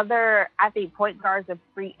no other, I think, point guards of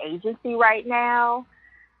free agency right now.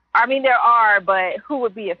 I mean, there are, but who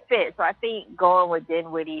would be a fit? So I think going with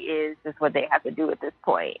Dinwiddie is just what they have to do at this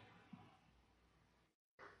point.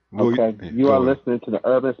 Okay, you are listening to the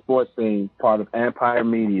Urban Sports Scene, part of Empire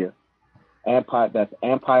Media. That's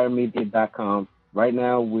EmpireMedia.com. Right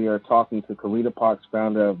now, we are talking to Karita Parks,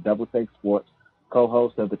 founder of Double Take Sports,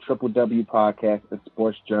 co-host of the Triple W podcast and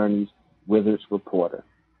Sports Journeys Wizards reporter.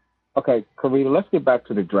 Okay, Karita, let's get back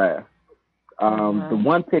to the draft. The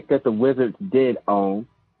one pick that the Wizards did own,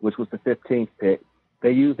 which was the 15th pick,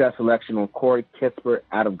 they used that selection on Corey Kispert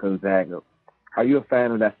out of Gonzaga. Are you a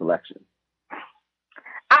fan of that selection?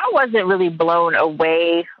 I wasn't really blown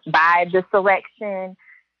away by the selection.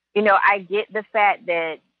 I get the fact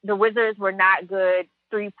that the Wizards were not good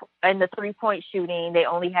in the three-point shooting. They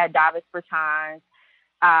only had Davis Bertans.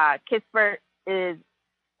 Kispert is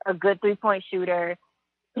a good three-point shooter.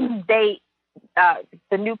 The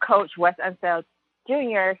new coach, Wes Unseld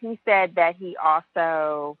Jr., he said that he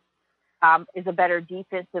also is a better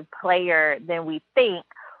defensive player than we think,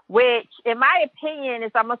 which, in my opinion,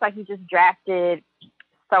 is almost like he just drafted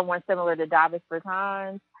someone similar to Davis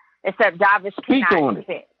Bertans, except Davis cannot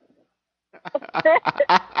defend.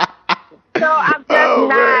 So I'm just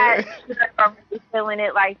not sure I'm really feeling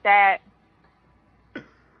it like that.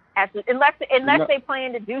 Unless they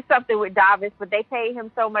plan to do something with Davis, but they pay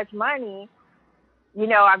him so much money,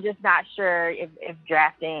 I'm just not sure if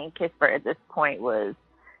drafting Kispert at this point was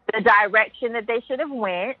the direction that they should have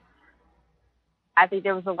went. I think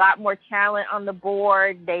there was a lot more talent on the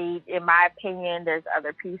board. In my opinion, there's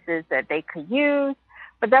other pieces that they could use,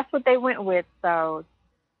 but that's what they went with. So,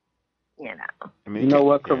 you know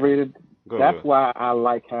what, Karita? That's why I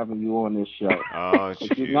like having you on this show. Oh,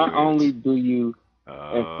 not only do you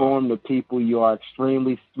inform the people, you are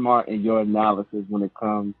extremely smart in your analysis when it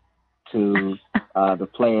comes to the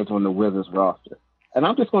players on the Wizards roster. And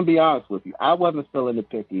I'm just going to be honest with you. I wasn't feeling the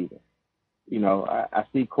pick either. I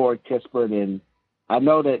see Corey Kispert, and I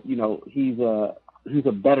know that, he's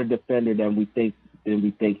a better defender than we think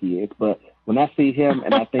he is. But when I see him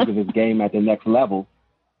and I think of his game at the next level,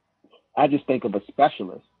 I just think of a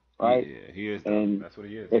specialist, right? Yeah, he is. And that's what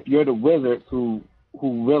he is. If you're the Wizards who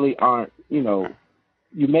really aren't, you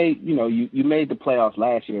made the playoffs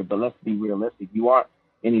last year, but let's be realistic. You aren't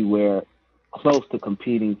anywhere close to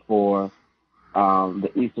competing for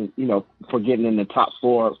the Eastern, for getting in the top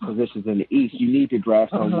 4 positions in the East. You need to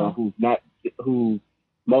draft someone who's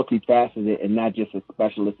multifaceted and not just a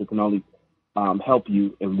specialist who can only help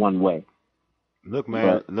you in one way. Look,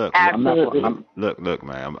 man. Look, absolutely. Look,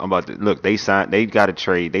 man. I'm about to look. They got a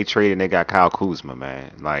trade. They traded and they got Kyle Kuzma,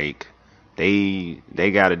 man. Like they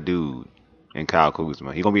got a dude in Kyle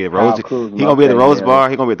Kuzma. He gonna be at Rose. He gonna be at the Rose Bar.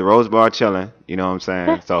 He gonna be at the Rose Bar chilling. You know what I'm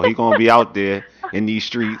saying? So he gonna be out there in these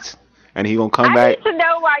streets, and he gonna come back. I need to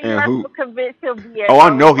know why you are so convinced he'll be at. I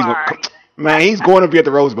know he's gonna. Man, he's going to be at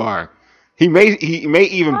the Rose Bar. He may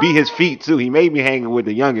even beat his feet too. He may be hanging with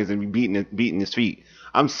the youngest and be beating his feet.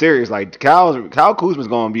 I'm serious. Like Kyle Kuzma's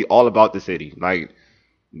gonna be all about the city. Like,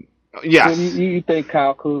 yes. So you think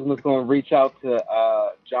Kyle Kuzma's gonna reach out to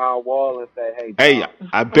John Wall and say, "Hey, John,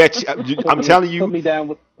 I bet you. I'm telling you, put me down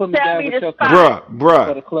with your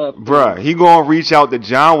bruh. He gonna reach out to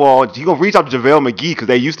John Wall. He gonna reach out to JaVale McGee because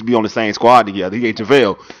they used to be on the same squad together. He ain't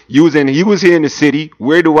JaVale. He was here in the city.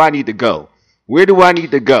 Where do I need to go?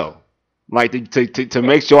 Like to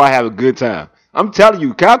make sure I have a good time. I'm telling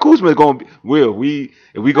you, Kyle Kuzma is going to be,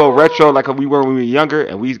 if we go retro like we were when we were younger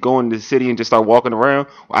and we go in the city and just start walking around,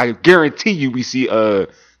 I guarantee you we see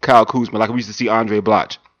Kyle Kuzma like we used to see Andre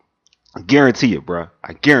Bloch. I guarantee it, bro.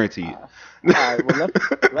 I guarantee it. All right, well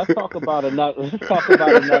let's talk about another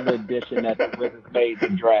addition that the Wizards made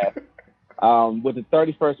in the draft. With the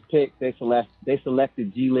 31st pick, they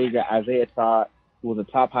selected G Leaguer Isaiah Todd, who was a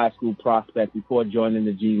top high school prospect before joining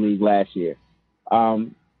the G League last year.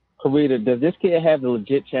 Karita, does this kid have the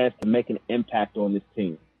legit chance to make an impact on this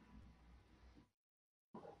team?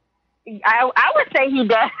 I would say he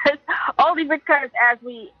does, only because as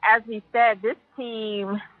we said, this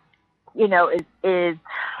team, is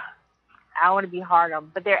I don't want to be hard on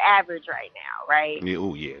them, but they're average right now, right? Yeah,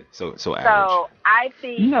 oh yeah, so average. So I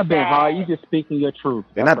think you're not being hard. You're just speaking your truth.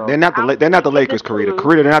 They're not the Lakers, Karita.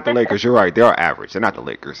 Karita, they're not the Lakers. You're right. They are average. They're not the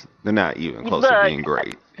Lakers. They're not even close to being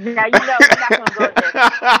great. Now we're not going to go there.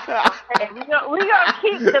 Okay, we're going to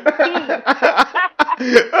keep the peace.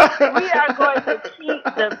 We are going to keep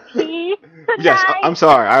the peace tonight. Yes, I'm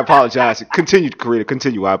sorry. I apologize. Continue, Karita.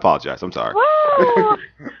 Continue. I apologize. I'm sorry.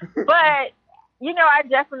 But I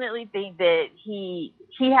definitely think that he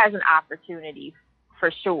has an opportunity for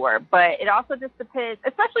sure. But it also just depends,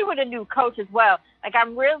 especially with a new coach as well. Like,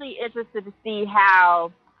 I'm really interested to see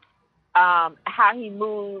how he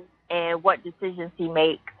moves and what decisions he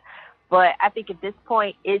makes. But I think at this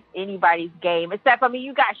point, it's anybody's game. Except,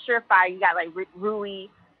 you got Surefire. You got, like, Rui,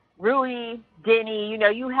 Denny.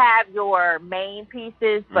 You have your main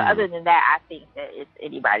pieces. But other than that, I think that it's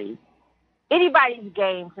anybody's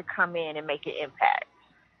game to come in and make an impact.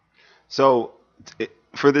 So,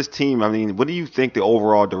 for this team, what do you think the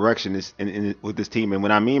overall direction is with this team? And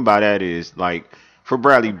what I mean by that is, like, for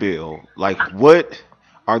Bradley Beal, like, what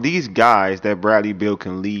are these guys that Bradley Beal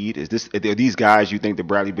can lead? Are these guys you think that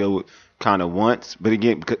Bradley Beal kind of wants? But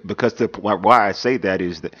again, because why I say that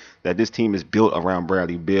is that this team is built around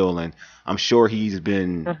Bradley Beal, and I'm sure he's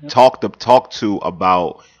been talked to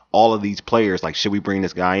about all of these players. Like, should we bring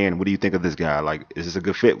this guy in? What do you think of this guy? Like, is this a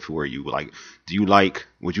good fit for you? Like,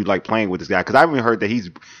 would you like playing with this guy? Because I even heard that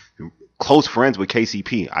he's close friends with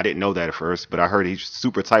KCP. I didn't know that at first, but I heard he's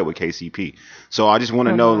super tight with KCP. So I just want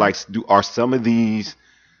to know, like, are some of these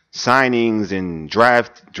signings and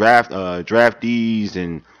draftees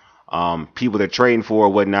and people they're trading for or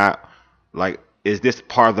whatnot, like, is this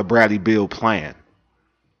part of the Bradley Beal plan?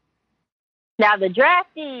 Now, the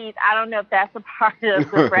draftees, I don't know if that's a part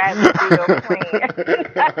of the Bradley Beal plan.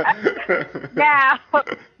 Now,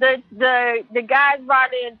 the guys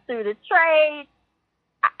brought in through the trade,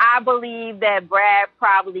 I believe that Brad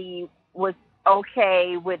probably was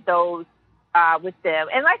okay with those, with them.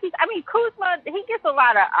 And like Kuzma, he gets a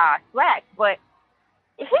lot of slack, but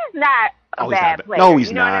he's not a bad player. No,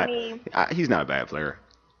 he's not. He's not a bad player.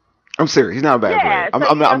 I'm serious. He's not a bad player.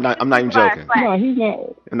 I'm not even joking. No, he's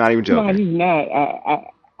not. I'm not even joking. No, he's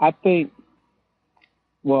not. I think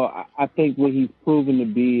what he's proven to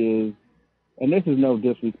be is, and this is no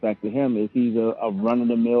disrespect to him, is he's a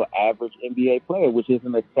run-of-the-mill average NBA player, which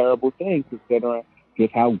isn't a terrible thing considering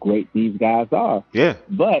just how great these guys are. Yeah.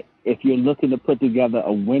 But if you're looking to put together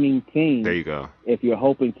a winning team, there you go. If you're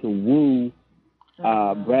hoping to woo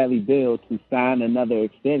Bradley Beal to sign another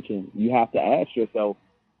extension, you have to ask yourself,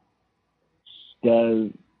 does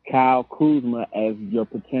Kyle Kuzma as your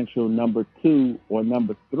potential number 2 or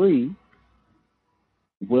number 3,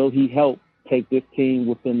 will he help take this team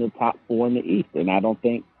within the top 4 in the East? And I don't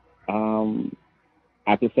think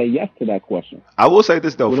I could say yes to that question. I will say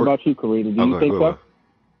this, though. What about you, Karita? Do you think so?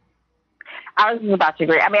 I was about to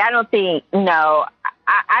agree. I don't think, no.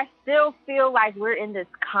 I still feel like we're in this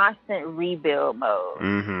constant rebuild mode.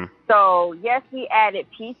 Mm-hmm. So, yes, we added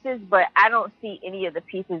pieces, but I don't see any of the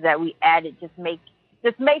pieces that we added just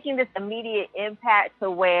making this immediate impact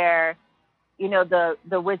to where, the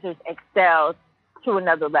Wizards excel to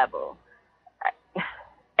another level.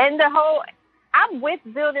 And I'm with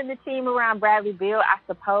building the team around Bradley Beal, I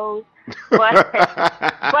suppose. But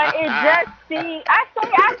it just seems, I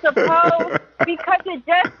suppose, because it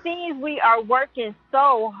just seems we are working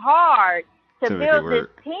so hard to build this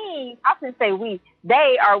team. I can say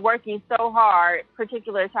they are working so hard,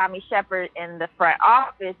 particularly Tommy Shepard in the front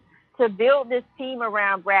office, to build this team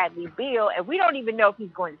around Bradley Beal, and we don't even know if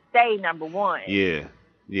he's going to stay number 1. Yeah.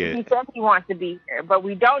 He says he wants to be here, but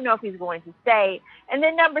we don't know if he's going to stay. And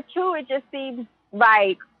then number 2, it just seems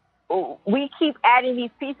like we keep adding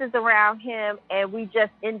these pieces around him, and we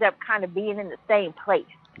just end up kind of being in the same place.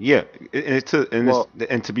 Yeah, and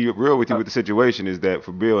to be real with you with the situation is that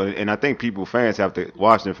for Bill, and I think fans have to,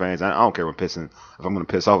 Washington fans, I don't care if I'm going to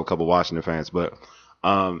piss off a couple Washington fans, but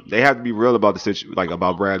they have to be real about the situation, like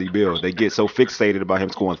about Bradley Beal. They get so fixated about him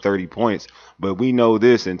scoring 30 points, but we know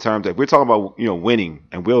this in terms of, we're talking about winning,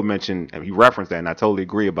 and Will mentioned, and he referenced that, and I totally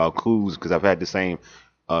agree about Kuz, because I've had the same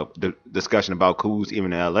the discussion about who's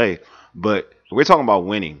even in LA, but we're talking about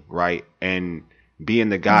winning, right? And being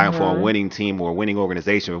the guy for a winning team or a winning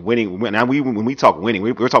organization, Now, when we talk winning,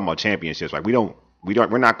 we're talking about championships, right?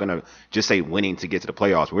 We're not gonna just say winning to get to the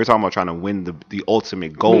playoffs. We're talking about trying to win the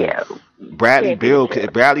ultimate goal. Yeah. Bradley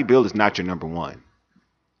Beal is not your number one.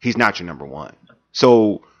 He's not your number one.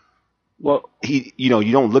 So, Well, you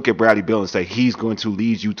don't look at Bradley Beal and say he's going to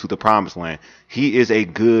lead you to the promised land. He's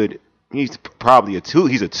probably a two.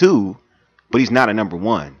 He's a two, but he's not a number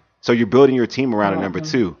one. So you're building your team around a number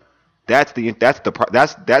two. That's what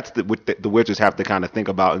the Wizards have to kind of think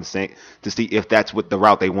about and say to see if that's what the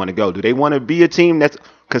route they want to go. Do they want to be a team that's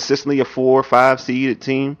consistently a 4 or 5 seeded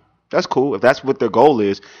team? That's cool. If that's what their goal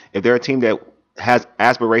is, if they're a team that has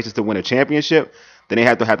aspirations to win a championship, then they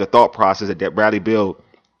have to have the thought process that Bradley Beal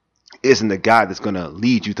isn't the guy that's going to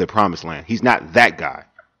lead you to the promised land. He's not that guy.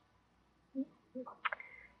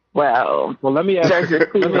 Well, let me ask does it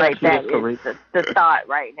seem like that is the thought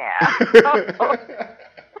right now?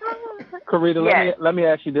 Karita, Yes. let me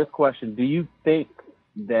ask you this question. Do you think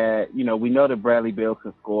that, we know that Bradley Beal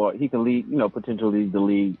can score. He can lead, potentially lead the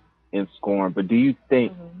league in scoring. But do you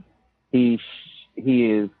think he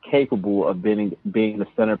is capable of being the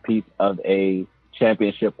centerpiece of a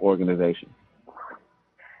championship organization?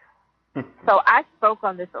 So I spoke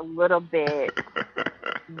on this a little bit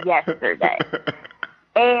yesterday.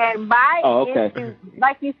 And my issue,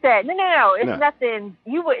 like you said, no, it's nothing.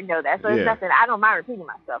 You wouldn't know that, so it's nothing. I don't mind repeating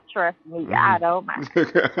myself. Trust me, I don't mind.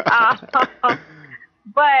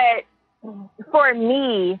 But for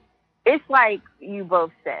me, it's like you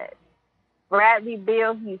both said. Bradley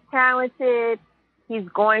Beal, he's talented. He's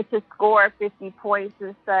going to score 50 points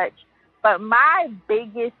and such. But my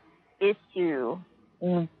biggest issue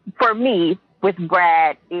for me with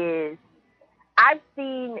Brad is I've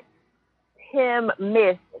seen him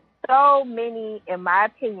miss so many, in my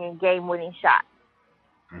opinion, game-winning shots.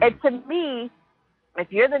 And to me,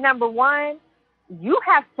 if you're the number one, you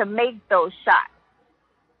have to make those shots.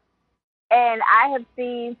 And I have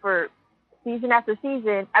seen for season after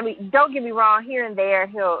season, I mean, don't get me wrong, here and there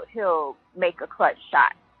he'll make a clutch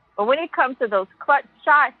shot. But when it comes to those clutch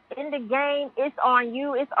shots in the game, it's on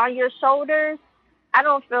you, it's on your shoulders. I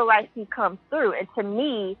don't feel like he comes through. And to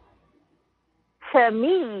me,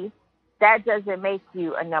 that doesn't make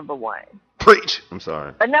you a number one. Preach. I'm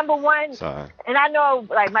sorry. A number one. Sorry. And I know,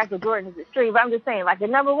 like, Michael Jordan is extreme, but I'm just saying, like, a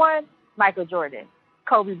number one, Michael Jordan,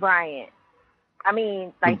 Kobe Bryant. I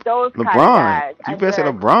mean, like, those kind of guys. You better say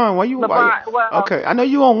LeBron. Why you? LeBron. Well, okay, I know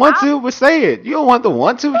you don't want to, but say it. You don't want to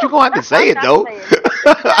want to, but you're going to have to say it, though. You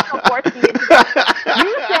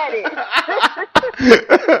said it.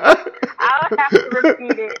 I'll have to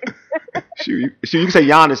repeat it. Shoot, you can say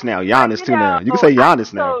Giannis now. Giannis too now. You can say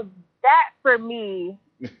Giannis now. So that for me,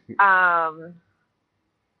 and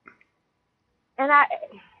I'm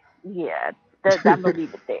gonna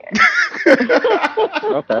leave it there.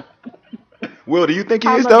 Okay. Will, do you think he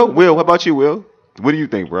is though? Will, how about you, Will? What do you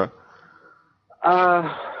think, bro?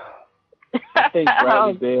 I think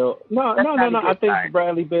Bradley Beal. No. I think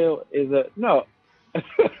Bradley Beal is a no. I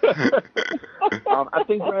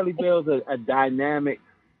think Bradley Beal's a dynamic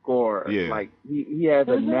scorer. Yeah. Like he has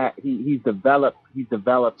a knack. He's developed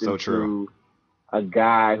So into true. a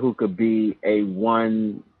guy who could be a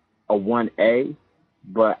 1A,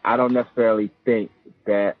 but I don't necessarily think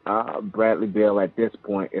that Bradley Beal at this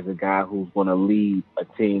point is a guy who's going to lead a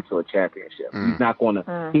team to a championship. He's not going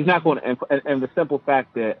to. He's not going to. And the simple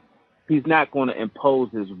fact that he's not going to impose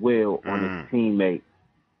his will on his teammates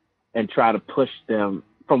and try to push them.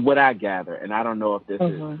 From what I gather, and I don't know if this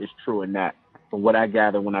is true or not. From what I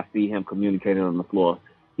gather when I see him communicating on the floor,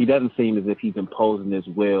 he doesn't seem as if he's imposing his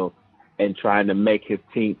will and trying to make his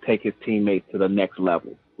team take his teammates to the next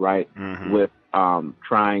level, right? With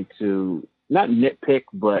trying to not nitpick,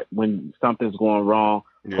 but when something's going wrong,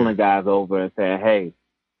 pulling guys over and saying, hey,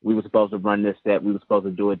 we were supposed to run this set. We were supposed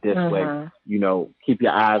to do it this way. Keep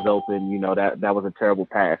your eyes open. That was a terrible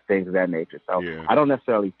pass, things of that nature. So I don't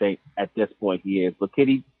necessarily think at this point he is. But could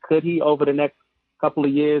he over the next couple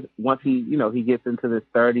of years, once he gets into his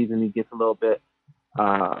 30s and he gets a little bit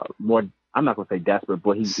more, I'm not going to say desperate,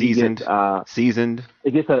 but seasoned.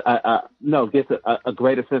 It gets a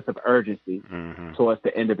greater sense of urgency towards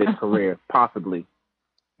the end of his career, possibly.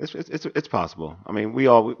 It's possible. I mean, we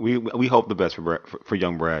hope the best for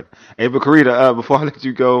young Brad. Hey, but Karita, before I let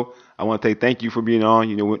you go, I want to say thank you for being on.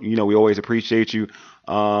 We always appreciate you.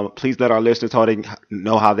 Please let our listeners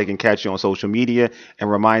know how they can catch you on social media and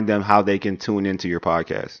remind them how they can tune into your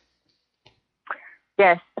podcast.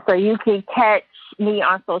 Yes, so you can catch me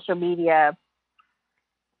on social media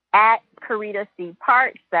at Karita C.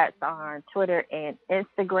 Parks. That's on Twitter and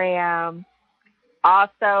Instagram.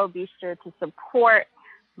 Also, be sure to support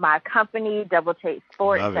my company, Double Take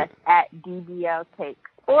Sports. That's at DBL Take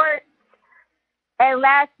Sports. And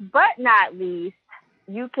last but not least,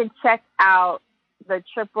 you can check out the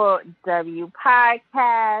Triple W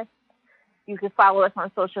Podcast. You can follow us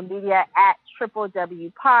on social media at Triple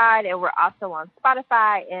W Pod, and we're also on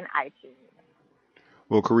Spotify and iTunes.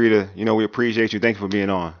 Well, Karita, we appreciate you. Thank you for being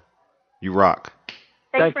on. You rock.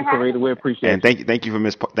 Thank you, Karita. We appreciate it. And thank you for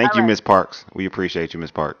Miss Parks. We appreciate you,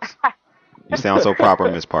 Miss Parks. You sound so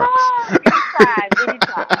proper, Miss Parks.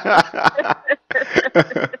 Anytime.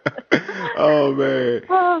 Oh man.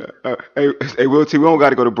 Hey, Will T. We don't got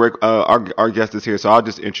to go to break. Our guest is here, so I'll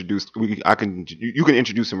just introduce. You can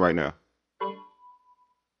introduce him right now.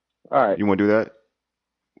 All right. You want to do that?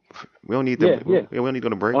 We don't need to. We don't need to go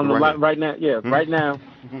to break. On the line right now. Yeah. Right now.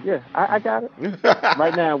 Yeah. I got it.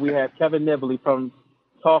 Right now we have Kevin Nibley from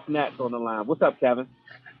Talk Nats on the line. What's up, Kevin?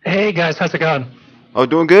 Hey guys, how's it going? Oh,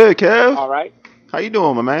 doing good, Kev. All right. How you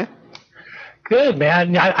doing, my man? Good,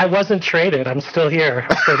 man. I wasn't traded. I'm still here.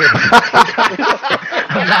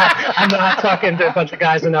 I'm not talking to a bunch of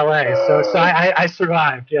guys in LA. So I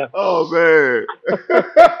survived. Yeah. Oh man.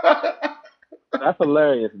 That's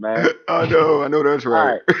hilarious, man. I know that's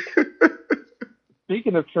right. All right.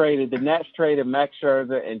 Speaking of traded, the Nats traded Max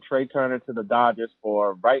Scherzer and Trey Turner to the Dodgers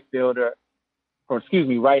for right-hander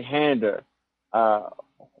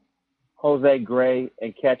Jose Gray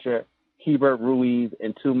and catcher Hebert Ruiz,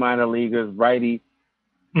 and two minor leaguers, righty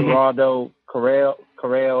Gerardo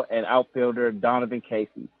Correll and outfielder Donovan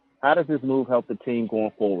Casey. How does this move help the team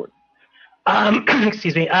going forward?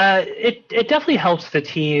 Excuse me. It definitely helps the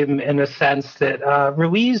team in the sense that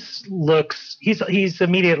Ruiz he's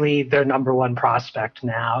immediately their number one prospect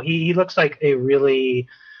now. He looks like a really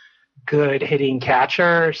good hitting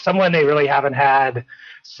catcher, someone they really haven't had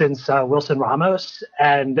since Wilson Ramos,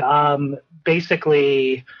 and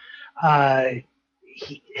basically.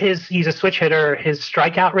 He's a switch hitter. His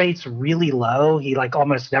strikeout rate's really low. He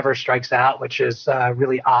almost never strikes out, which is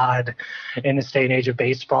really odd in this day and age of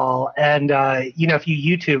baseball. And if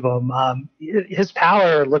you YouTube him, his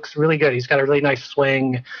power looks really good. He's got a really nice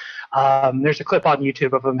swing. There's a clip on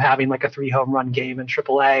YouTube of him having a 3 home run game in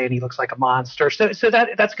AAA, and he looks like a monster. So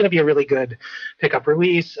that's going to be a really good pickup.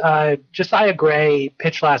 Ruiz, Josiah Gray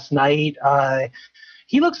pitched last night.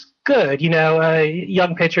 He looks good,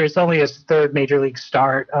 young pitcher. It's only his third major league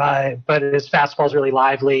start, but his fastball is really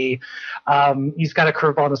lively. He's got a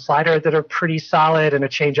curveball and a slider that are pretty solid, and a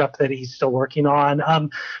changeup that he's still working on.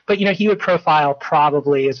 But he would profile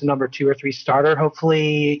probably as a number 2 or 3 starter,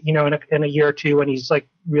 hopefully, in a year or two when he's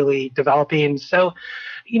really developing. So,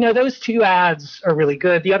 those two ads are really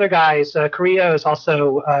good. The other guys, Carrillo is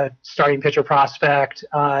also a starting pitcher prospect,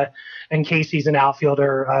 and Casey's an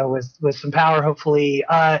outfielder with some power, hopefully.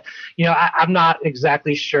 I'm not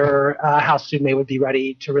exactly sure how soon they would be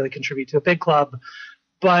ready to really contribute to a big club.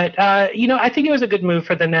 But, I think it was a good move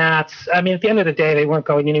for the Nats. I mean, at the end of the day, they weren't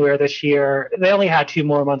going anywhere this year. They only had 2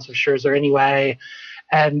 more months of Scherzer anyway.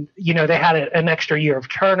 And, they had an extra year of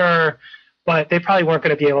Turner, but they probably weren't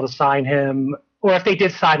going to be able to sign him. Or if they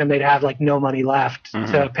did sign him, they'd have no money left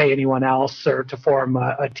to pay anyone else or to form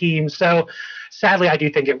a team. So sadly, I do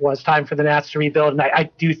think it was time for the Nats to rebuild. And I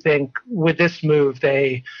do think with this move,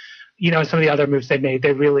 they, and some of the other moves they made,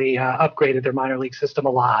 they really upgraded their minor league system a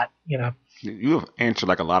lot, You have answered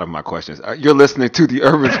a lot of my questions. You're listening to the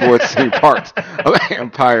Urban Sports Team parts of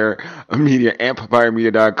Empire Media,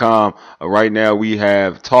 EmpireMedia.com. Right now we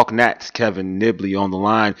have Talk Nats Kevin Nibley on the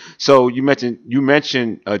line. So you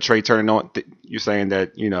mentioned Trey Turner. You're saying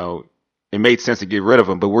that it made sense to get rid of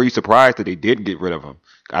him, but were you surprised that they did get rid of him?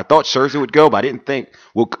 I thought Scherzer would go, but I didn't think.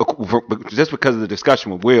 Well, just because of the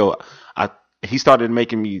discussion with Will, he started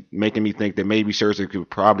making me think that maybe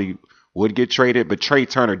Scherzer would get traded, but Trey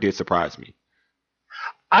Turner did surprise me.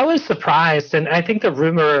 I was surprised, and I think the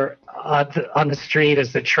rumor on the street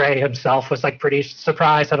is that Trey himself was pretty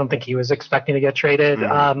surprised. I don't think he was expecting to get traded.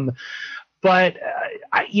 But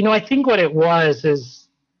I think what it was is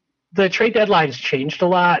the trade deadline's changed a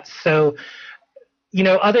lot. So,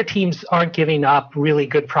 other teams aren't giving up really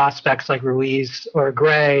good prospects like Ruiz or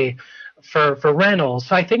Gray for Reynolds.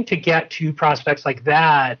 So I think to get 2 prospects like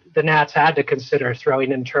that, the Nats had to consider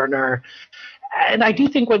throwing in Turner. And I do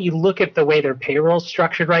think when you look at the way their payroll's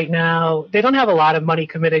structured right now, they don't have a lot of money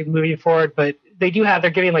committed moving forward, but they're giving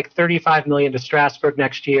 $35 million to Strasburg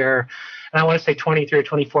next year. And I want to say 23 or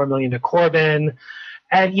 24 million to Corbin.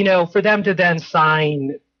 And, for them to then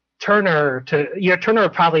sign Turner Turner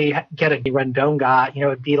would probably get a Rendon guy,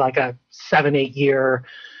 it'd be a 7-8 year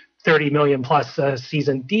 $30 million plus a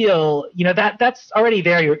season deal, that's already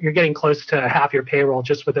there. You're getting close to half your payroll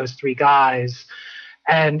just with those three guys.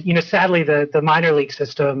 And, sadly, the minor league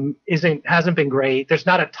system hasn't been great. There's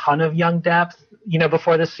not a ton of young depth,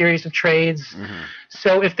 before this series of trades. Mm-hmm.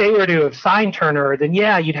 So if they were to have signed Turner, then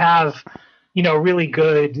you'd have, really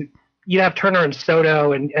good. You'd have Turner and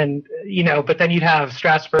Soto and but then you'd have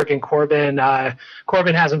Strasburg and Corbin.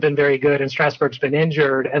 Corbin hasn't been very good and Strasburg's been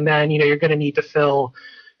injured. And then, you're going to need to fill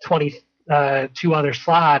 22 other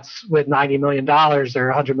slots with $90 million or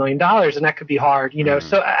 $100 million. And that could be hard, Mm-hmm.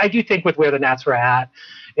 So I do think with where the Nats were at,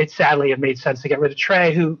 it made sense to get rid of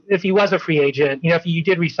Trey, who, if he was a free agent, if you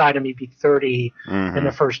did re-sign him, he'd be 30 mm-hmm. in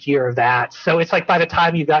the first year of that. So it's like by the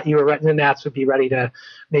time the Nats would be ready to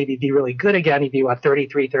maybe be really good again, he'd be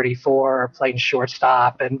 33, 34, playing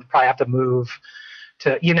shortstop and probably have to move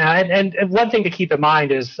to, and one thing to keep in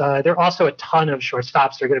mind is there are also a ton of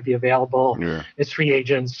shortstops that are going to be available as free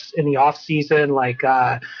agents in the off season, like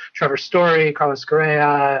Trevor Story, Carlos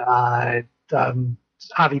Correa,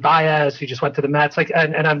 Javi Baez, who just went to the Mets,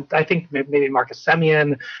 I think maybe Marcus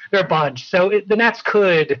Semien. There are a bunch. So the Nats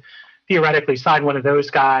could theoretically sign one of those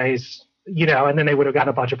guys, and then they would have gotten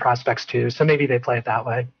a bunch of prospects too. So maybe they play it that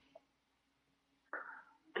way.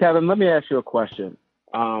 Kevin, let me ask you a question,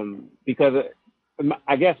 because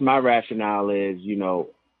I guess my rationale is,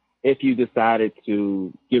 if you decided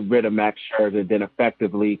to get rid of Max Scherzer, then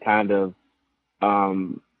effectively kind of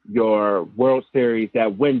your World Series,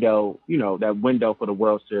 that window for the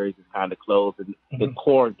World Series is kind of closed, and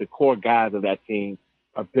mm-hmm. the core guys of that team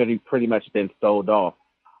are pretty much been sold off.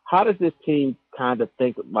 How does this team kind of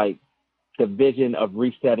think like the vision of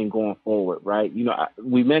resetting going forward, right?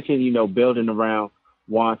 We mentioned, building around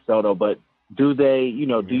Juan Soto, but do they,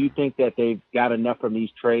 do you think that they've got enough from these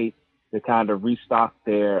trades to kind of restock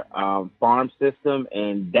their farm system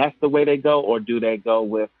and that's the way they go, or do they go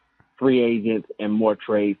with free agents and more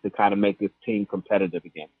trades to kind of make this team competitive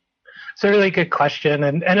again? It's a really good question,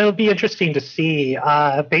 and it'll be interesting to see.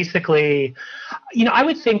 Basically, I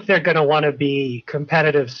would think they're going to want to be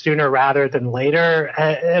competitive sooner rather than later.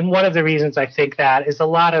 And one of the reasons I think that is a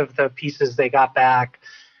lot of the pieces they got back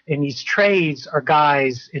in these trades are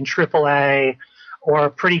guys in AAA or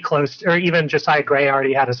pretty close, or even Josiah Gray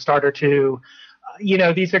already had a start or two.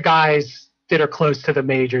 These are guys that are close to the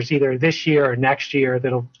majors either this year or next year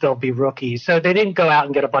they'll be rookies. So they didn't go out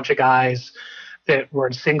and get a bunch of guys that were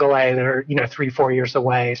in single A that are 3-4 years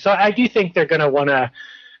away. So I do think they're going to want to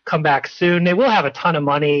come back soon. They will have a ton of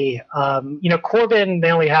money. Corbin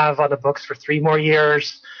they only have on the books for 3 more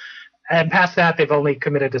years, and past that they've only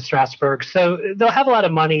committed to Strasburg. So they'll have a lot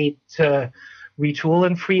of money to retool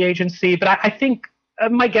in free agency. But I think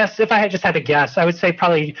my guess, if I had just had to guess, I would say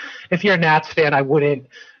probably if you're a Nats fan, I wouldn't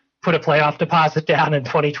put a playoff deposit down in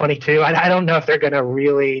 2022. I don't know if they're going to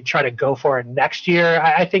really try to go for it next year.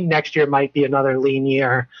 I think next year might be another lean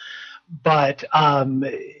year, but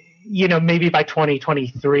maybe by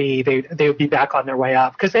 2023 they would be back on their way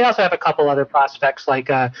up, because they also have a couple other prospects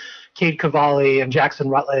like Cade Cavalli and Jackson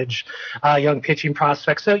Rutledge, young pitching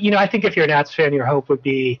prospects. So I think if you're a Nats fan, your hope would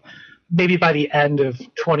be maybe by the end of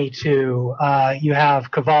 22, you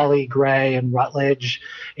have Cavalli, Gray, and Rutledge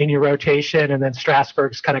in your rotation, and then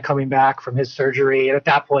Strasburg's kind of coming back from his surgery. And at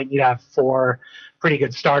that point, you'd have 4 pretty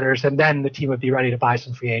good starters, and then the team would be ready to buy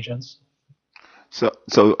some free agents. So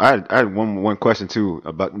I had one question too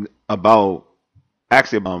about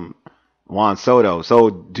Juan Soto. So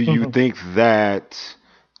do you mm-hmm. think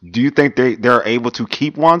they're able to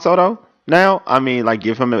keep Juan Soto now? I mean, like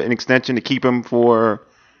give him an extension to keep him for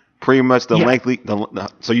pretty much the lengthy.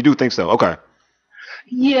 So you do think so? Okay.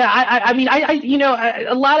 Yeah, I mean,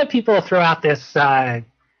 a lot of people throw out this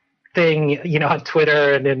thing, on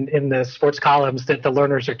Twitter and in the sports columns that the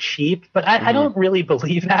learners are cheap, but I don't really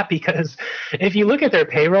believe that, because if you look at their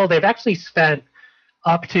payroll, they've actually spent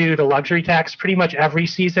up to the luxury tax pretty much every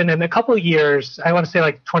season. And a couple of years, I want to say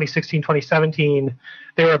like 2016, 2017,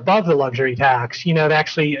 they were above the luxury tax. They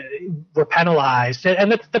actually were penalized.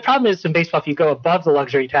 And the problem is in baseball, if you go above the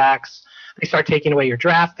luxury tax, they start taking away your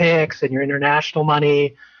draft picks and your international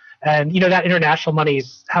money. And, that international money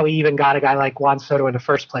is how he even got a guy like Juan Soto in the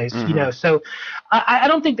first place, So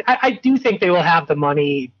I do think they will have the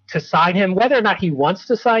money to sign him. Whether or not he wants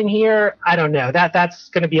to sign here, I don't know. That's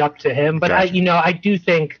going to be up to him. But, gotcha. I do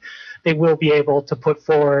think they will be able to put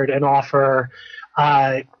forward an offer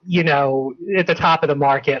at the top of the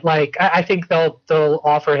market. Like, I think they'll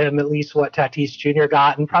offer him at least what Tatis Jr.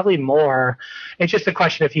 got and probably more. It's just a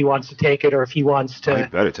question if he wants to take it or if he wants to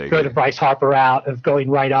go the Bryce Harper route of going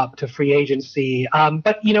right up to free agency.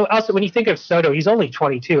 But, also when you think of Soto, he's only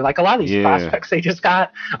 22. Like, a lot of these prospects they just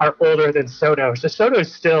got are older than Soto. So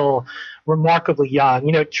Soto's still remarkably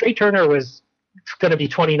young. Trey Turner was going to be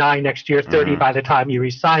 29 next year, 30 by the time you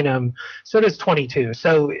re-sign him. So does 22.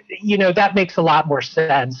 So, that makes a lot more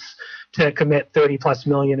sense to commit 30 plus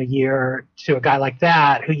million a year to a guy like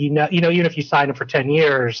that who, even if you sign him for 10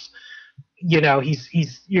 years, you're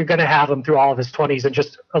going to have him through all of his 20s and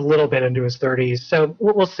just a little bit into his 30s. So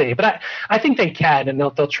we'll see. But I think they can, and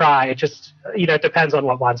they'll try. It just, it depends on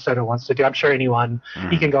what Juan Soto wants to do. I'm sure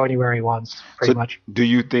he can go anywhere he wants, pretty much. Do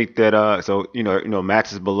you think that,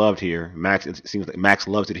 Max is beloved here. It seems like Max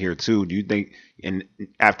loves it here too. Do you think, and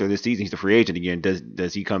after this season, he's a free agent again,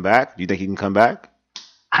 does he come back? Do you think he can come back?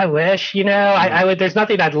 I wish, I would. There's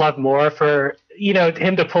nothing I'd love more for,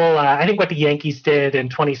 him to pull. I think what the Yankees did in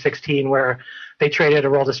 2016, where they traded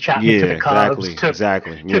Aroldis Chapman to the Cubs,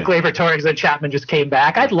 exactly. Took Gleyber Torres, and Chapman just came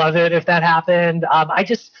back. I'd love it if that happened. I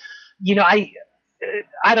just, I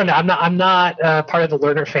don't know. I'm not part of the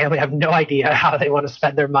Lerner family. I have no idea how they want to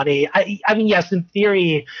spend their money. I mean, yes, in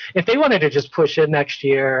theory, if they wanted to just push in next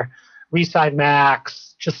year, re-sign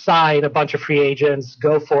Max, just sign a bunch of free agents,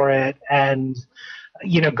 go for it, and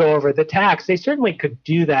go over the tax, they certainly could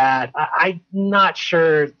do that. I'm not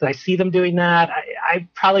sure that I see them doing that. I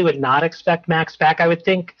probably would not expect Max back. I would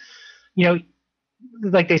think,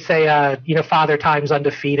 like they say, Father Time's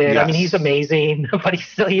undefeated. Yes. I mean, he's amazing, but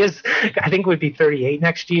he is, I think, would be 38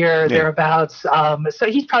 next year, thereabouts. So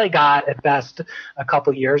he's probably got, at best, a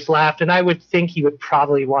couple years left. And I would think he would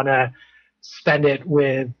probably want to spend it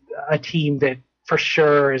with a team that for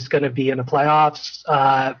sure is going to be in the playoffs.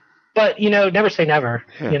 But, never say never.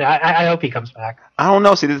 Yeah. I hope he comes back. I don't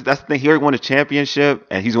know. See, that's the thing. He already won a championship,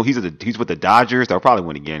 and he's with the Dodgers. They'll probably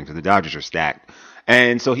win again because the Dodgers are stacked.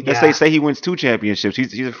 And so let's say he wins 2 championships.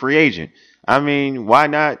 He's a free agent. I mean, why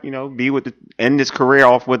not, end his career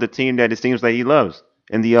off with a team that it seems like he loves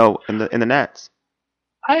in the Nats?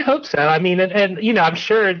 I hope so. I mean, and I'm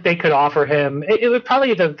sure they could offer him. It would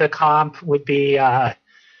probably the comp would be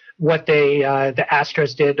what the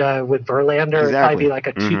Astros did with Verlander. Exactly. Probably be like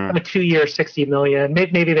a 2-year, $60 million.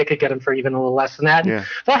 Maybe they could get him for even a little less than that. Yeah.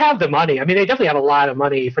 They'll have the money. I mean, they definitely have a lot of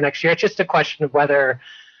money for next year. It's just a question of whether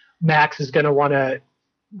Max is going to want to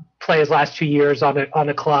play his last 2 years on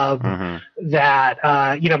a club that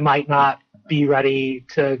might not be ready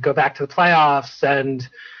to go back to the playoffs, and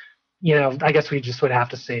I guess we just would have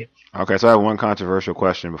to see. Okay, so I have one controversial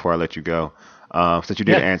question before I let you go. Since you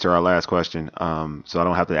did answer our last question, so I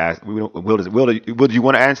don't have to ask. Will, do you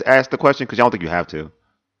want to ask the question? Because I don't think you have to.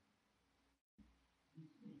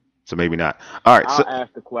 So maybe not. All right. I'll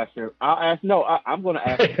ask the question. I'm going to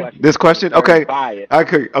ask the question. This question? Okay.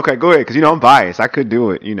 Okay, go ahead. Because I'm biased. I could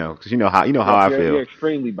do it. Because how I feel. You're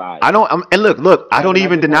extremely biased. I don't. And look. I don't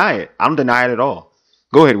even deny it. I don't deny it at all.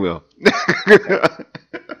 Go ahead, Will.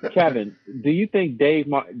 Kevin, do you think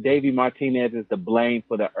Davey Martinez is to blame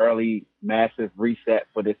for the early massive reset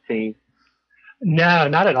for this team? No,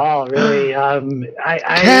 not at all, really.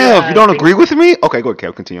 Kev, you don't agree with me? Okay, go ahead,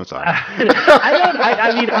 Kev. Continue. I'm sorry.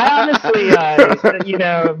 I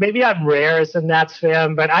honestly, maybe I'm rare as a Nats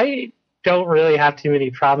fan, but I don't really have too many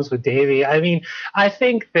problems with Davey. I mean, I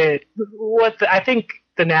think that I think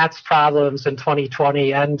the Nats' problems in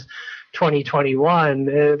 2020 and 2021,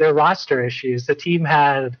 their roster issues. The team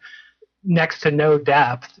had next to no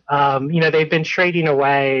depth. They've been trading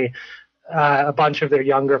away a bunch of their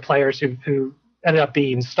younger players who ended up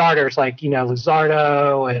being starters, like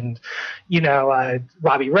Luzardo and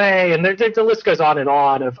Robbie Ray, and the list goes on and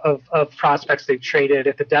on of prospects they've traded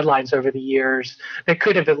at the deadlines over the years that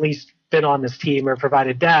could have at least been on this team or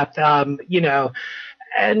provided depth.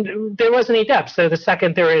 And there wasn't any depth. So the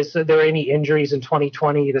second there were any injuries in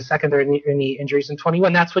 2020, the second there were any injuries in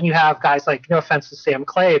 21, that's when you have guys like, no offense to Sam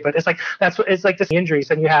Clay, but it's like this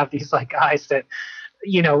injuries, and you have these like guys that,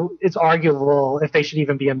 it's arguable if they should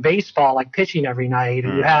even be in baseball, like pitching every night.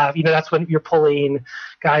 And you have, that's when you're pulling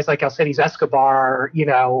guys like Alcides Escobar,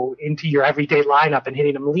 into your everyday lineup and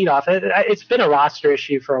hitting them leadoff. It's been a roster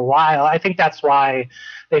issue for a while. I think that's why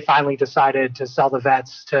they finally decided to sell the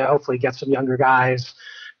vets to hopefully get some younger guys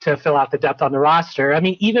to fill out the depth on the roster. I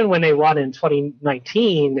mean, even when they won in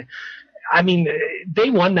 2019, they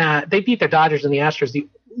won that. They beat the Dodgers and the Astros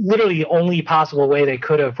literally the only possible way they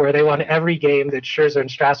could have, where they won every game that Scherzer and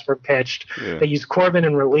Strasburg pitched. Yeah. They used Corbin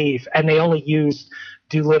in relief, and they only used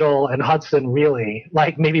Doolittle and Hudson, really.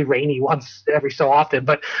 Like maybe Rainey once every so often.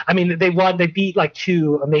 But I mean, they beat like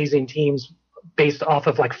two amazing teams based off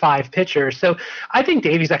of like 5 pitchers. So I think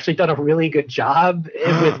Davey's actually done a really good job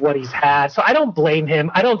with what he's had. So I don't blame him.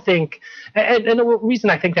 I don't think, and the reason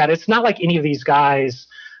I think that, it's not like any of these guys,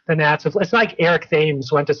 the Nats, it's not like Eric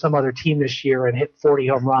Thames went to some other team this year and hit 40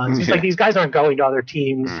 home runs. It's like these guys aren't going to other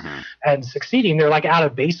teams and succeeding. They're like out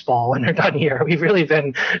of baseball when they're done here. We've really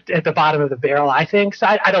been at the bottom of the barrel, I think. So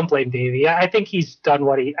I don't blame Davey. I think he's done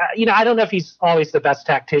what he, I don't know if he's always the best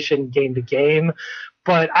tactician game to game,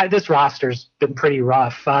 but this roster's been pretty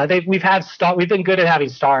rough. We've been good at having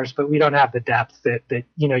stars, but we don't have the depth that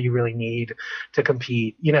you really need to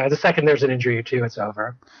compete. The second there's an injury or two, it's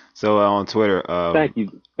over. So on Twitter, thank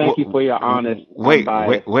you for your honest. Wait,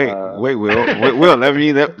 Will. Let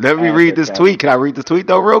me read this tweet. Can I read this tweet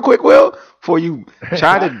though, real quick, Will, before you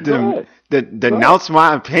try to denounce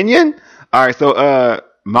my opinion? All right. So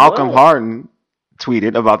Malcolm Harden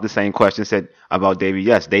tweeted about the same question. Said about Davey.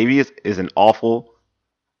 Yes, Davey is an awful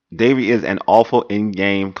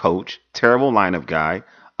in-game coach, terrible lineup guy.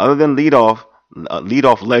 Other than leadoff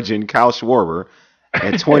legend Kyle Schwarber,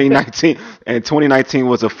 and 2019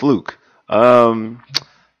 was a fluke. He kind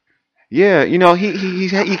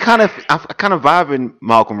of kind of vibing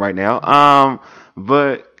Malcolm right now.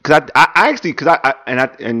 But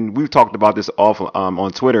and we've talked about this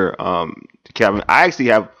on Twitter, Kevin. I actually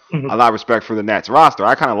have a lot of respect for the Nats roster.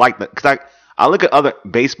 I kind of like that because I look at other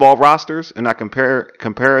baseball rosters and I compare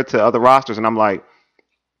it to other rosters, and I'm like,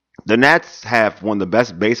 the Nats have one of the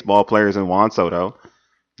best baseball players in Juan Soto.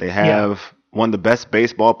 They have one of the best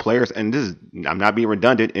baseball players, and I'm not being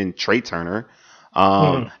redundant, in Trey Turner.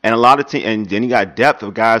 And a lot of and then you got depth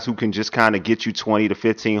of guys who can just kind of get you 20 to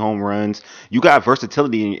 15 home runs. You got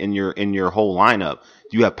versatility in your whole lineup.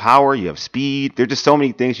 You have power, you have speed. There's just so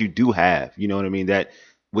many things you do have. You know what I mean? That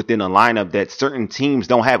within a lineup that certain teams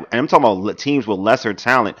don't have. And I'm talking about teams with lesser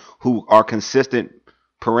talent who are consistent,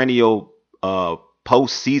 perennial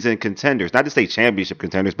postseason contenders. Not to say championship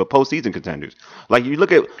contenders, but postseason contenders. Like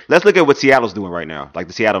let's look at what Seattle's doing right now, like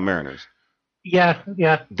the Seattle Mariners. Yeah.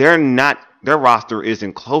 Their roster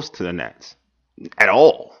isn't close to the Nets at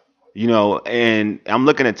all. And I'm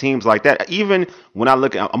looking at teams like that. Even when I'm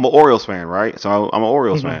an Orioles fan, right? So I'm an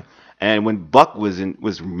Orioles fan. And when Buck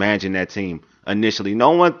was managing that team initially,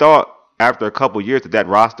 no one thought after a couple years that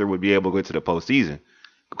roster would be able to go to the postseason.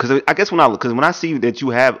 Because I guess when I see that you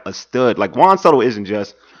have a stud, like Juan Soto isn't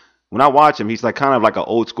just, when I watch him, he's like kind of like an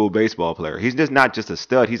old school baseball player. He's just not just a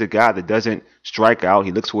stud. He's a guy that doesn't strike out.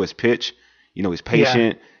 He looks for his pitch. He's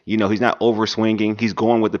patient. Yeah. He's not over swinging. He's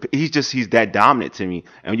going with he's that dominant to me.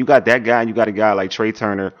 And you got that guy, and you got a guy like Trey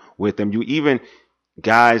Turner with him. You even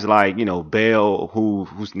guys like, Bale,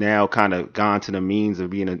 who's now kind of gone to the means of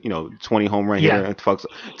being a 20 home run hitter and fucks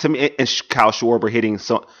to me, and Kyle Schwarber hitting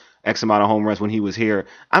X amount of home runs when he was here.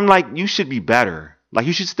 I'm like, you should be better. Like,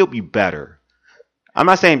 you should still be better. I'm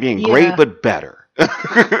not saying being great, but better.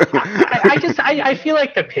 I feel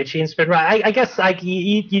like the pitching's been right. I guess like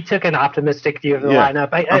you took an optimistic view of the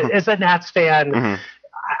lineup. As a Nats fan,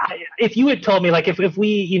 if you had told me, like, if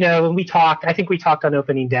we, when we talked, I think we talked on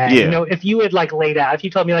opening day, if you had like laid out, if you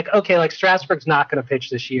told me like, okay, like Strasburg's not going to pitch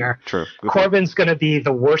this year. True. Corbin's going to be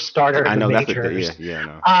the worst starter in the majors.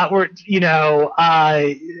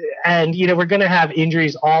 And we're going to have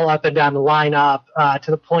injuries all up and down the lineup,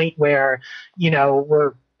 to the point where,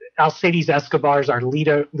 Alcides Escobar is our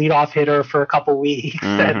leadoff hitter for a couple weeks,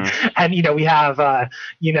 and we have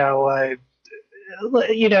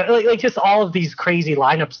like just all of these crazy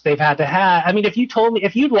lineups they've had to have. I mean, if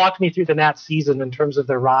you'd walked me through the Nats season in terms of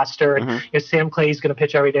their roster, and Sam Clay's going to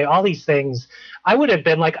pitch every day, all these things, I would have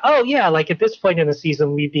been like, oh yeah, like at this point in the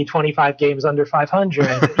season, we'd be 25 games under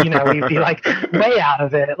 500. We'd be like way out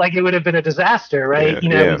of it. Like it would have been a disaster, right?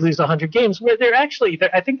 We'd lose 100 games. Where I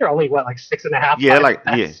think they're only like 6.5.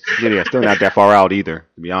 Yeah, still not that far out either,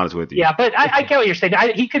 to be honest with you. Yeah, but I get what you're saying.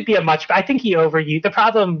 He could be I think he overused. The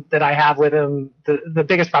problem that I have with him, the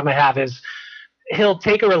biggest problem I have is he'll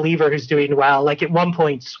take a reliever who's doing well. Like at one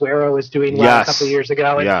point, Suero was doing well a couple of years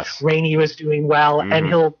ago, and Rainey was doing well, and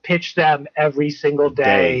he'll pitch them every single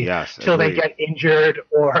day till they get injured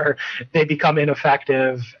or they become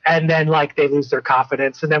ineffective, and then like they lose their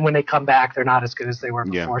confidence, and then when they come back, they're not as good as they were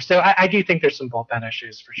before. So I do think there's some bullpen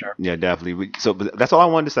issues for sure. Yeah, definitely. But that's all I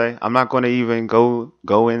wanted to say. I'm not going to even go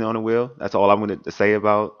in on a Will. That's all I'm going to say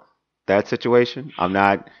about that situation. I'm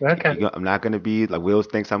not going to be like Will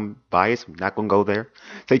thinks I'm biased. I'm not going to go there.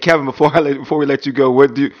 Say, Kevin, before we let you go,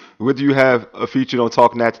 what do you have featured on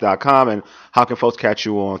TalkNats.com, and how can folks catch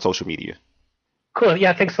you on social media? Cool.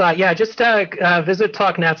 Yeah, thanks a lot. Yeah, just visit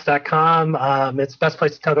talknats.com. It's the best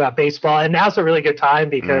place to talk about baseball. And now's a really good time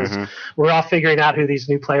because we're all figuring out who these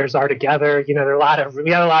new players are together. You know,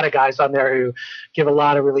 we have a lot of guys on there who give a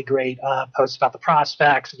lot of really great posts about the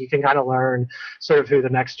prospects. And you can kind of learn sort of who the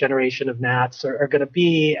next generation of Nats are going to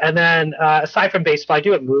be. And then aside from baseball, I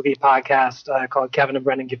do a movie podcast called Kevin and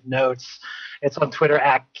Brendan Give Notes. It's on Twitter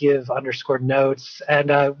at @give_notes.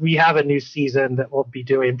 And we have a new season that we'll be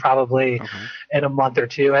doing probably in a month or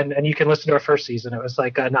two. And you can listen to our first season. It was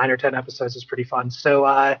like 9 or 10 episodes. It's pretty fun.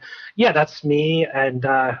 So, yeah, that's me. And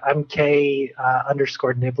I'm K_Nibley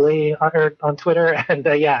on Twitter. And,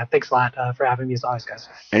 yeah, thanks a lot for having me as always, guys.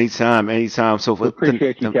 Anytime. So we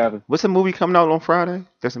appreciate you, Kevin. What's the movie coming out on Friday?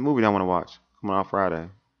 There's a movie I want to watch coming out Friday.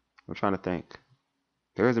 I'm trying to think.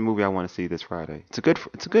 There is a movie I want to see this Friday. It's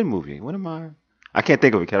a good movie. What am I? I can't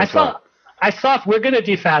think of it. Kevin. I saw we're gonna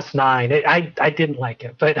do Fast 9. I didn't like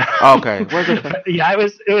it, but okay. Yeah,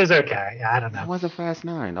 it was okay. Yeah, I don't know. It wasn't Fast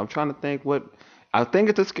 9. I'm trying to think what. I think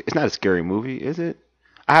it's not a scary movie, is it?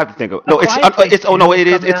 I have to think of. No, it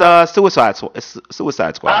is. It's Suicide Squad. It's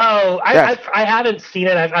Suicide Squad. Oh, I haven't seen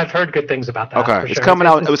it. I've heard good things about that. Okay, it's coming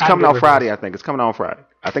out. It was coming out Friday. I think it's coming out on Friday.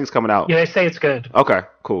 I think it's coming out. Yeah, they say it's good. Okay,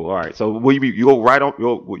 cool. All right. So will you'll write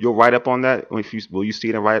up on that? Will you see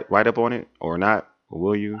it and write up on it or not? Or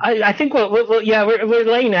will you? I think we're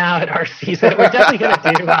laying out our season. We're definitely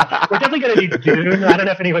gonna do Dune. I don't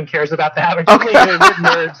know if anyone cares about that. We're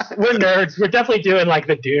nerds. We're definitely doing like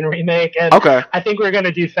the Dune remake. And I think we're gonna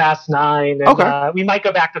do Fast 9. And, we might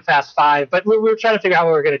go back to Fast 5, but we're trying to figure out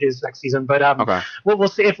what we're gonna do this next season. But we'll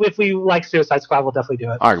see if we like Suicide Squad, we'll definitely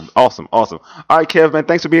do it. All right, awesome. All right, Kev, man,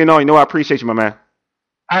 thanks for being on. You know I appreciate you, my man.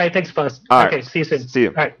 All right, thanks, Buzz. Okay, see you soon. See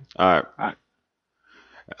you. All right.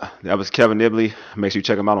 That was Kevin Nibley. Make sure you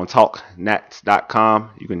check him out on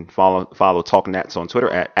talknats.com. You can follow TalkNats on Twitter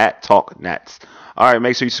at TalkNats. All right,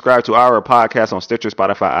 make sure you subscribe to our podcast on Stitcher,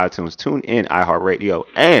 Spotify, iTunes, TuneIn, iHeartRadio,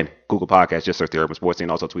 and Google Podcasts. Just search the Urban Sports Scene.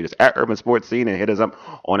 Also tweet us at Urban Sports Scene and hit us up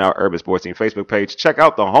on our Urban Sports Scene Facebook page. Check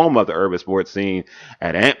out the home of the Urban Sports Scene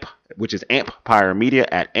at AMP, which is Empire Media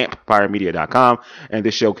at ampiremedia.com. And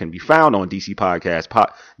this show can be found on DC Podcast.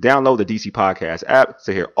 Download the DC Podcast app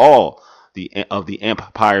to hear all of the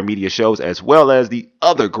Empire Media shows, as well as the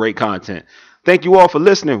other great content. Thank you all for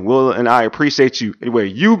listening. Will and I appreciate you. Anyway,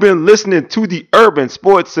 you've been listening to the Urban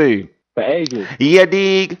Sports Scene. For ages. Yeah,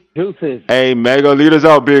 dig. Deuces. Hey, Mega, lead us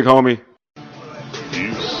out, big homie.